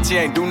limit, she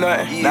ain't do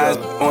nothing. Now it's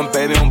on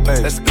baby, on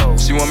baby. Let's go.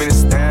 She want me to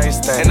stay,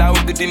 stay. And I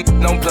hope that they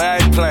don't play,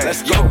 play.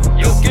 Let's go.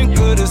 Looking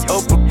good as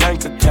Oprah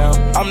bank account.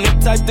 I'm the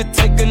type to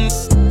take a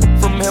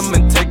from him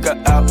and take her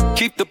out.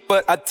 Keep the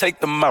butt, I take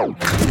them out.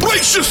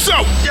 Brace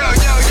yourself! Yo,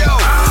 yo, yo!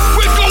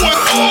 We're going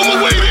all the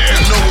way there!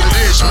 You know what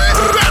it is, man.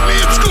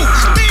 Fatman Scoop,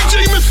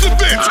 DJ Mr.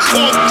 Vince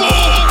on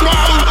Full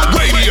Throttle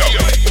Radio.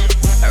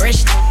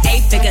 Rich,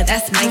 8-figure,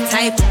 that's my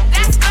type.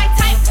 That's my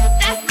type,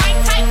 that's my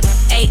type.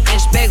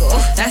 8-inch bagel,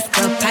 that's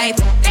the pipe.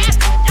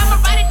 I'ma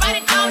ride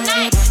it all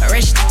night.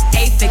 Rich,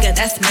 8-figure,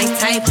 that's my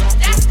type.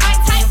 That's my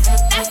type,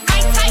 that's my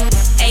type.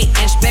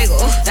 8-inch bagel,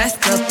 that's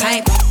the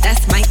pipe.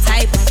 That's my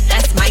type,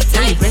 that's my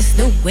type. New wrist,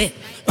 new whip,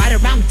 right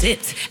around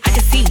dipped. I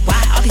can see why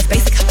all these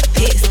basic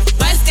pissed.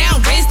 Bust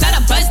down wrist, not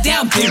a bust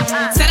down bitch.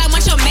 Said I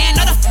want your man,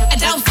 not a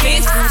don't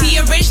fit. See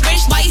a rich,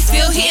 why he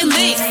still hitting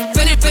licks?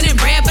 Spinning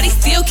bread, but he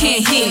still can't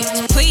hit.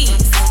 Please,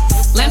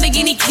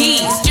 Lamborghini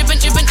keys,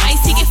 drippin'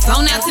 ice, he get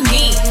flown out to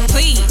me.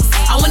 Please,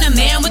 I want a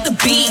man with the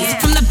beats.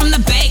 From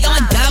the bag, I'm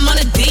a dime on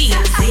a D.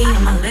 See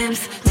on my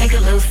lips, take a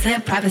little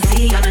sip.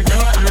 Privacy on the door,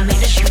 I'ma make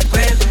the shit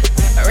grip.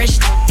 Rich,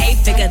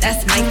 8-figure,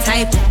 that's my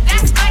type.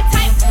 That's my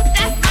type,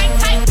 that's my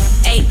type.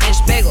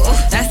 8-inch bagel,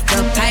 that's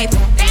the pipe.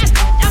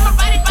 I'ma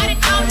ride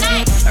it all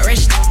night.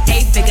 Rich,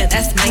 8-figure,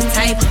 that's my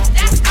type.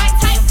 That's my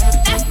type,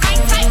 that's my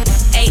type.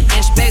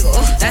 8-inch bagel,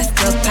 that's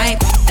the pipe.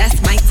 That's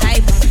my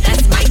type,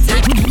 that's my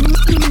type.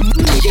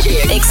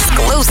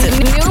 Exclusive.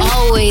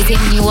 Always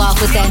hitting you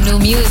off with that new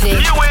music.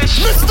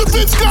 Mr.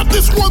 Vince got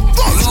this one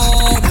first.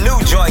 New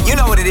joint, you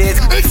know what it is.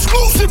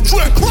 exclusive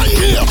track right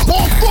here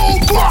on Full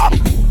Throttle.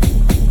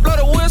 Blow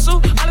the whistle,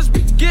 all this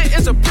get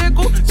is a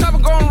pickle. Chopper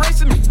going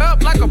racing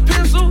up like a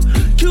pencil.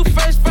 Cute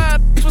face, fire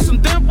with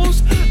some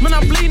dimples. Man,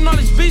 I'm bleeding on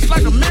this beach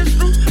like a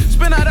minstrel.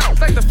 Spin that out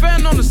like the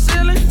fan on the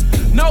ceiling.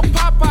 No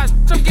Popeyes,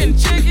 I'm getting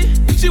chicken.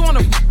 She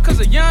wanna cause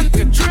a young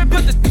nigga trip.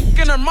 Put the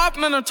in her mouth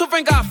and her tooth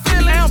ain't got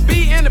feeling. I don't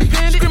be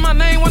independent. Scream my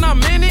name when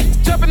I'm in it.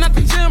 Jumping at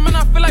the gym and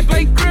I feel like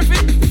Blake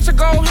Griffin. To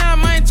go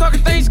ham, I ain't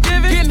talking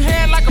Thanksgiving. Getting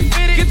head like a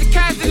fitted. Get the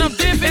cash and I'm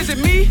dipping. Is it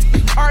me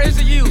or is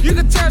it you? You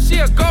can tell she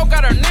a go,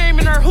 got her name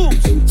in her hoops.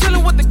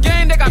 Chillin' with the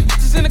gang, they got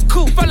bitches in the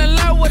coop. Fell in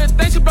love with it,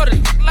 then she blow the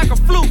like a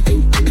flute.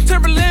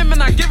 Timberland,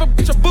 and I give a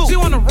bitch a boot. She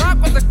wanna rock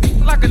with the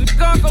like a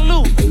nigga Uncle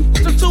Luke.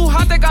 I'm too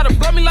hot, they gotta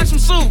blow me like some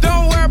soup.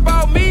 Don't worry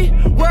about me,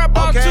 worry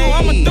about you.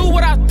 I'ma do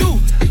what I do.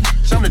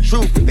 I'm the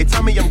truth. They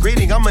tell me I'm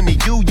greedy, I'ma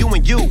need you, you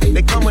and you.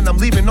 They come when I'm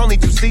leaving, only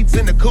 2 seats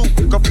in the coupe.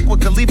 Go f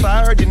with Khalifa,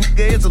 I heard your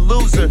nigga is a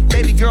loser.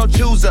 Baby girl,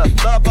 choose up,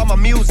 love all my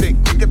music.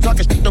 Nigga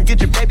talking shit, don't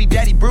get your baby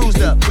daddy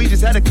bruised up. We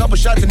just had a couple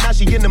shots and now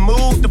she in the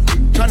mood.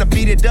 Tryna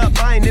beat it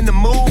up, I ain't in the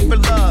mood for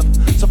love.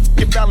 So f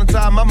your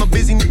Valentine, I'm a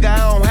busy nigga, I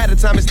don't have the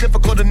time. It's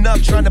difficult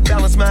enough trying to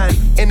balance mine.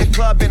 In the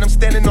club and I'm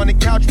standing on the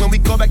couch. When we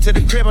go back to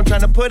the crib, I'm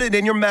trying to put it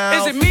in your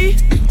mouth. Is it me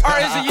or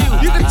is it you?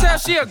 You can tell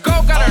she a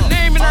go, got her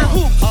name in her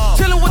hoops.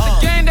 Chillin' with the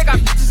gang, they got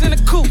bitches in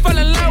the coop. Fell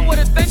in love with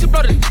it, then she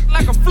blow the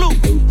like a flute.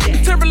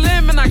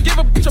 Timberland, and I give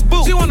a bitch a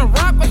boot. She wanna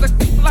rock with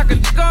the like a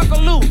nigga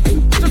Uncle Luke.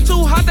 I'm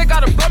too hot, they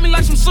gotta blow me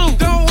like some soup.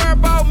 Don't worry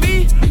about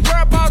me,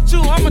 worry about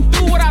you. I'ma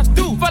do what I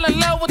do. Fell in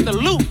love with the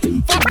loop.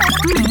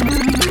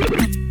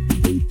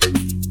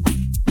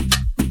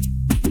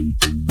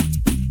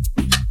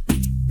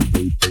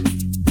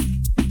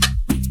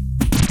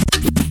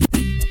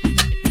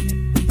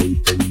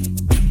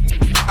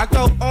 I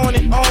go on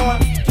and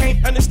on,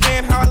 can't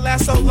understand how I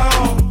last so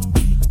long.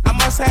 I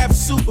must have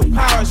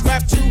superpowers,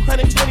 rap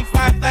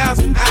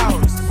 225,000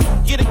 hours.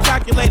 Get a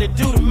calculator,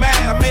 do the math.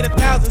 I made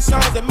 1,000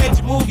 songs that made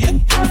you move, yeah.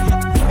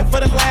 And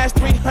for the last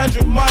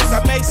 300 months,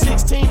 I made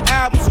 16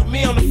 albums with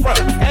me on the front,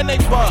 and they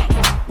bump.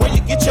 Where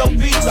you get your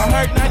beats? I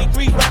heard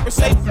 93 rappers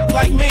say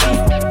like me.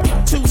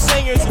 2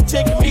 singers and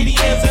 10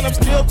 comedians, and I'm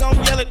still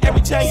gonna yell it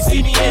every time you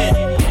see me in.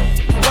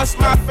 What's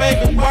my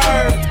favorite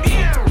word?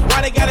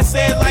 Why they gotta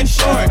say it like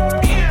short?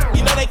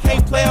 You know they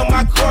can't play on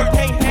my court,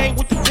 can't hang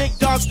with the big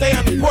dogs, stay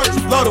on the porch.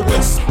 Blow the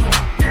whistle,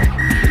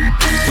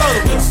 blow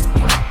the whistle,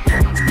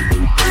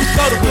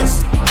 blow the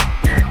whistle,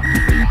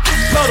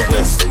 blow the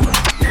whistle.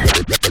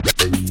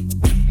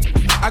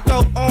 I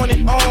go on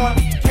and on,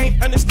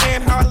 can't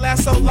understand how I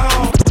last so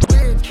long.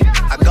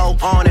 I go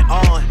on and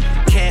on,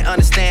 can't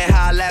understand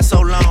how I last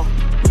so long.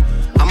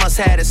 I must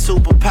have the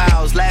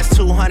superpowers, last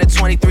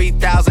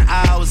 223,000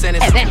 hours, and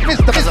it's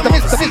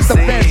Mr.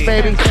 Benz,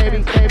 baby.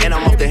 And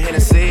I'm off the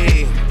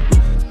Hennessy.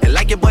 And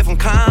like your boy from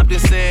Compton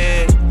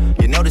said,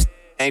 you know this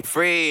ain't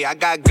free. I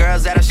got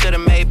girls that I should've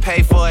made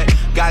pay for it.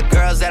 Got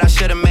girls that I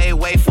should've made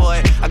wait for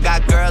it. I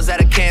got girls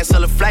that'll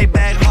cancel a flight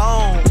back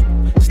home.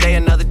 Stay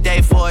another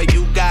day for it.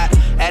 You got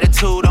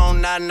attitude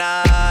on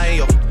nana,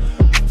 yo.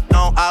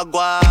 On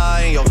agua,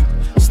 and yo.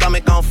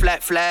 Stomach on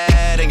flat,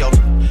 and yo.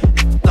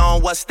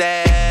 On what's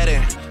that?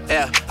 And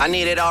yeah, I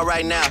need it all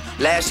right now.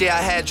 Last year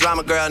I had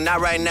drama, girl,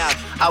 not right now.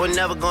 I would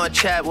never go and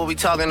chat what we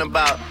talking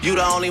about. You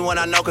the only one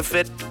I know can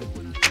fit.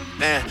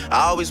 Man,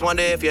 I always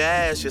wonder if you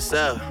ask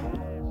yourself,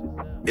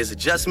 is it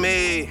just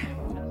me?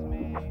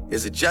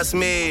 Is it just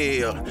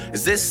me? Or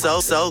is this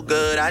so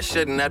good I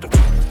shouldn't have to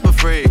for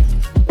free?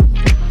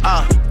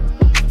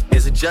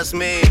 Is it just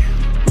me?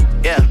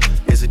 Yeah,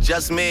 is it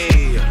just me?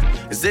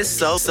 Is this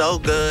so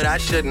good I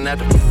shouldn't have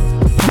to?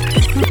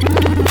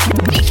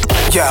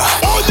 Yeah.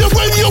 On your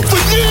radio for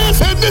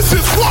years, and this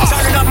is why.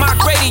 Turning up my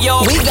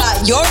radio. We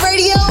got your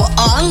radio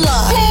on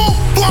lock. Full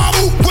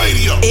Throttle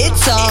Radio.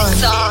 It's on.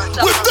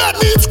 With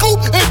Fatman Scoop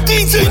and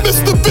DJ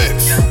Mr.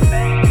 Vince.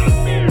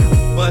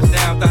 Bust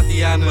down,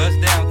 Tatiana.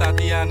 Bust down,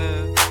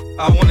 Tatiana.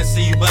 I wanna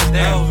see you bust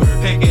down.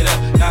 Pick it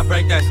up, now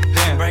break that shit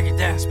down. Break it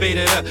down, speed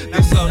it up,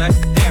 now slow that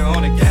shit down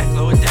on the gas.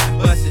 Slow it down,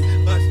 bust it,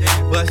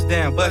 bust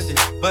down, bust it,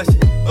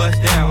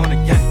 bust down on the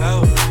gas.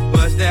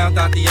 Bust down,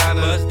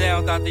 Tatiana. Bust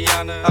down,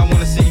 Tatiana. I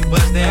wanna see you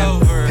bust down.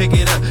 Pick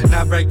it up,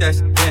 now break that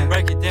shit down.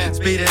 Break it down,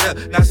 speed it up,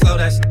 now slow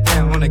that shit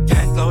down on the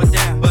gas. Slow it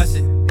down, bust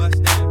it,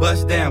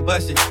 bust down,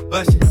 bust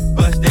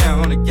down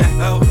on the gas.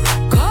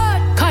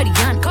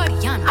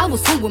 Cardiana. I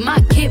was home with my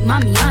kid,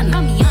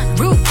 Mamiana.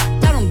 Rude,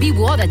 I don't be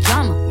with all that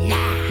drama.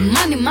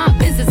 Money, my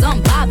business,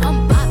 I'm Bob.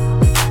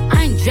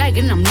 I ain't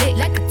dragging, I'm lit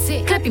like a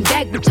tick. Clapping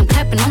back, bitch, I'm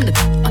clapping on the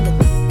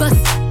bust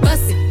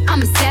it.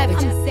 I'm a savage.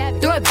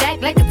 Throw it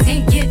back like a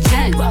 10-year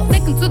challenge.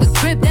 Take him to the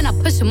crib, then I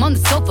push him on the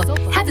sofa.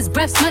 Have his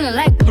breath smelling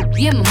like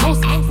yeah,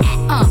 mimosa.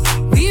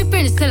 We ain't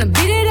finished, tell him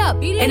beat it up.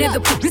 And if the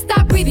poop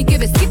stop breathing,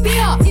 give it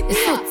CPR.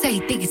 It's so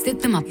tight, think it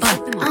slipped in my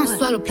butt. I don't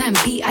swallow plan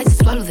B, I just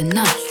swallow the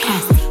nut.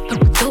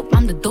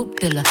 I'm the dope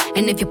dealer.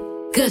 And if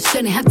you're good,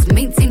 shouldn't have to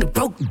maintain the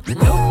broke.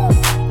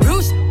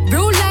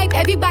 Real life,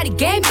 everybody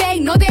gang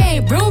bang, no they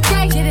ain't real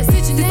right. Yeah,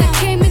 since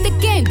I came in the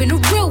game, been a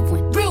real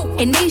one.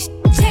 And they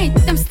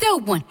changed, I'm still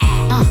one.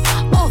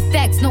 All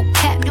facts, no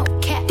cap.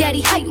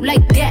 daddy, how you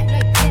like that?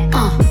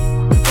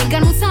 Ain't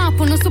got no time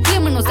for no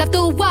subliminals. After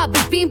a while,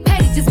 but being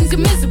petty just means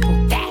you're miserable.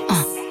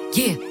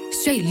 Yeah,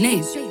 straight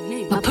lame.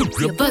 My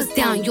put buzz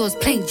down, yours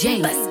plain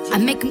Jane. I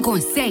make him go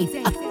insane.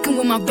 I fucking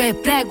with my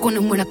red flag on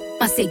him when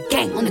I say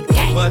gang on the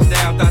gang. Buzz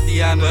down,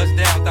 Tatiana. Buzz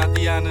down,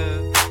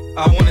 Tatiana.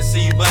 I wanna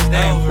see you bust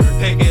down.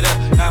 Pick it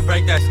up, now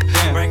break that shit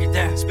down. Break it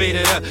down, speed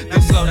it up,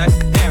 then slow that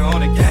shit down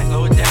on the gang.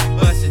 Slow it down,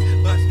 bust it,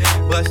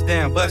 bust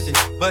down, bust it,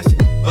 bust it,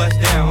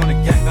 bust down on the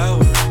gang.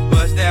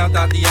 Bust down,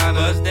 Tatiana.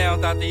 Bust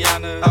down,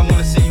 Tatiana. I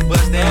wanna see you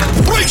bust down.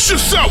 Brace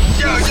yourself!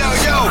 Yo, yo,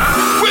 yo!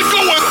 We're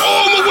going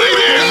all the way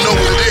there! You know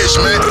what it is,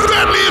 man.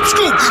 Fatman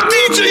Scoop,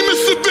 DJ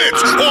Mr.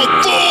 Vince on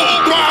Full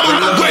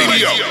Throttle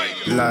Radio.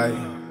 Like,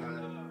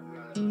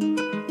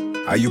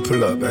 how you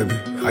pull up, baby?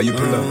 How you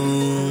pull up?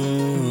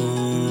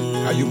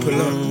 How you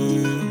pull up?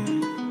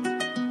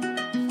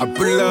 I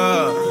pull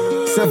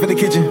up. Step in the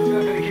kitchen.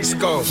 Let's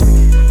go.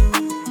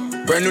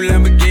 Brand new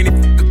Lamborghini,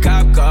 a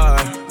cop car.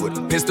 With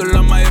a pistol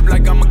on my hip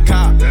like I'm a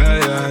cop.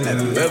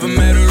 Have you ever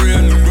met a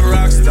real new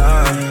rock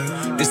star?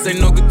 This ain't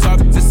no guitar,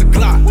 but this a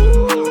clock.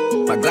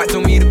 My Glock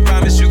told me to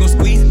promise you gon'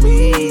 squeeze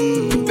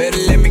me. You better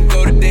let me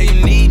go the day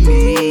you need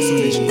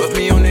me. So put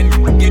me on that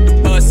get the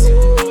bus.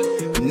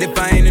 And if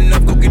I ain't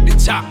enough, go get the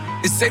chop.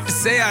 It's safe to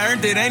say I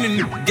earned it, ain't a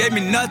nigga gave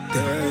me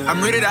nothing.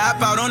 I'm ready to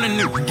hop out on a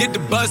nigga, get the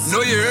bus.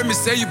 Know you heard me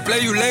say you play,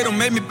 you late, don't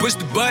make me push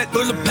the butt.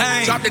 Full of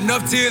pain, dropped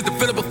enough tears to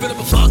fill up a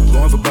fuck.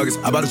 Going for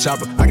buggers, I bought a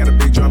chopper. I got a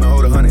big drum and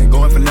hold 100.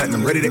 Going for nothing,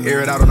 I'm ready to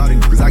air it out on all these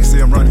niggas. I can see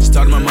I'm running. She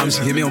talked to my mom,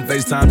 she hit me on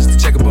FaceTime just to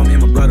check up on me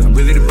and my brother. I'm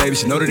really the baby,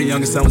 she know that the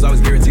youngest son was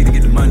always guaranteed to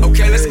get the money.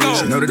 Okay, let's go.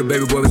 She know that the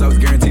baby boy was always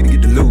guaranteed to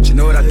get the loot. She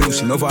know what I do,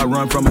 she know if I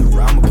run from it,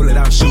 I'ma pull it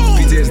out and shoot.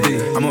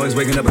 PTSD, I'm always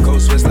waking up in cold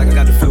sweats like I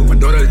got the flu. My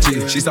daughter the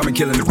G, she saw me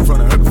killing it in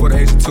front of her before the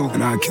age of 2.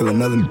 And I'd kill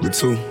another nigga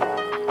too.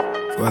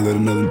 Before I let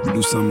another nigga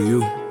do something to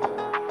you.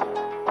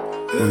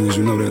 As long as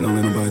you know that, don't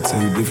let nobody tell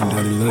you different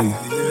how they love you.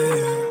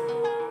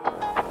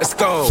 Let's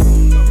go.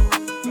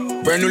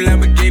 Brand new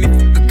Lamborghini,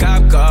 a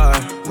cop car.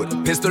 With a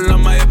pistol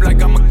on my hip like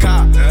I'm a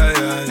cop.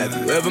 Have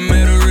you ever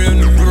met a real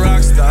new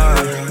rock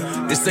star?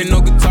 This ain't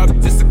no guitar,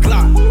 but this a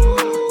clock.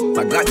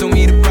 My Glock told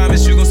me to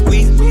promise you gon'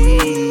 squeeze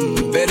me.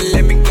 You better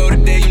let me go the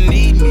day you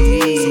need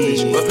me.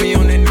 So put me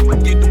on that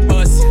nigga, get the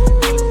bus.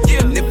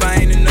 And if I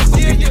ain't enough, go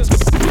get the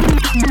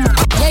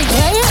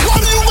Why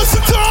do you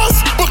listen to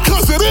us?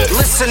 Because it is.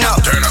 Listen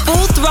up.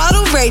 Full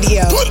Throttle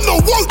Radio. Put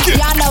no work in.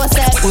 Y'all know what's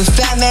up. With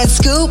Fatman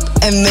Scoop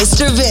and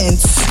Mr.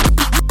 Vince.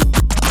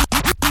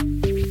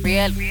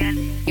 Real,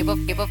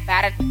 give a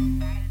fatter,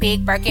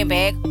 big Birkin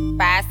bag,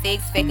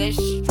 5-6 figures,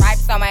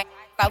 stripes on my,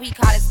 so he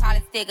call his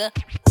sticker.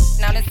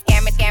 Now the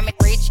scam it,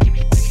 rich.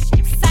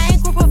 Same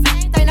group of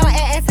they know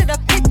add to the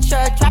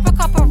picture. Drop a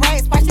couple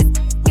rights, watch it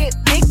get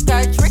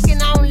bigger.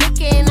 Tricking on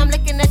licking, I'm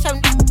looking at your.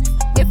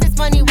 If it's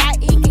money right,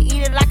 he can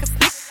eat it like a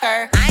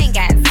snicker. I ain't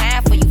got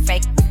time for you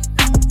fake.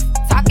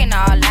 Talking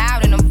all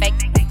loud in them fake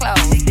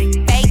clothes.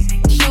 Fake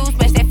shoes,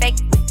 match that fake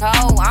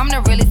toe. I'm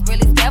the realest,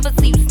 never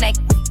see you snake.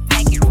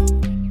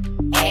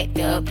 Act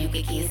up, you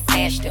could get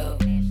snatched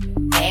up.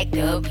 Act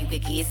up, you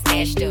could get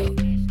snatched up.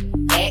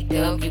 Act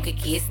up, you could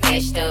get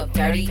snatched up.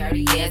 Dirty,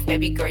 yes,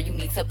 baby girl, you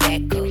need to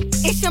back up.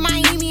 It's your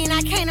Miami and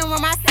I can't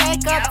run my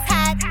sack up.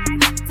 Tied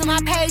to my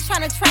page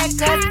trying to track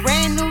us.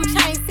 Brand new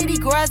chain city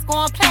girls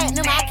going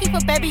platinum. I keep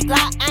a baby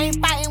Glock, I ain't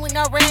fighting with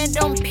no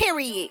random,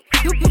 period.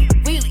 You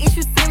real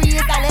issue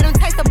serious, I let him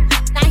taste the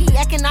now he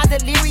acting all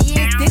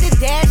delirious. Did a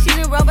dash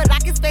in the rubber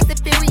like it's fast and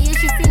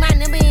furious. You see my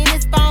number in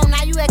his phone,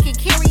 now you acting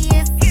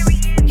curious.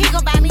 He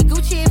gon' buy me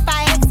Gucci if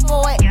I ask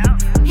for it.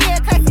 He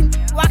a classy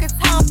walking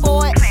town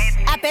for it.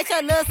 I bet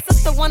your little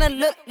sister wanna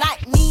look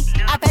like me.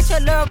 I bet your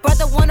little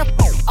brother wanna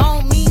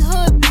on me.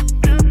 Hood,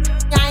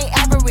 I ain't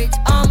average.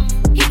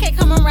 He can't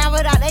come around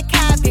without that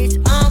cabbage.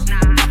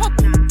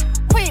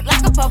 Quick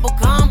like a bubble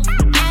gum.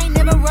 I ain't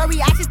never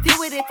worry, I just deal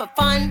with it for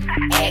fun.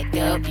 Act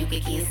up, you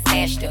could get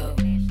snatched up.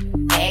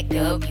 Act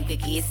up, you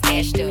could get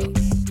snatched up.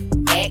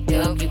 Act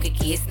up, you could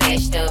get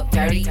snatched up.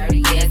 Dirty,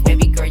 yes,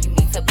 baby girl, you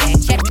need to back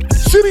check.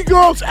 City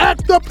Girls,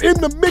 act up in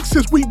the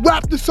mixes. We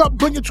wrap this up,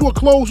 bring it to a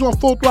close on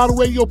Full Throttle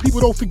Radio. People,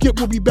 don't forget,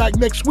 we'll be back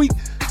next week.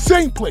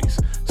 Same place,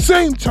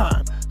 same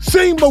time,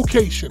 same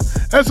location.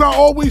 As I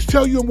always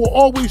tell you and will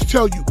always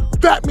tell you,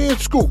 Fatman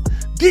Scoop,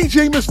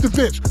 DJ Mr.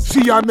 Vince.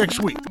 See y'all next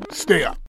week. Stay up.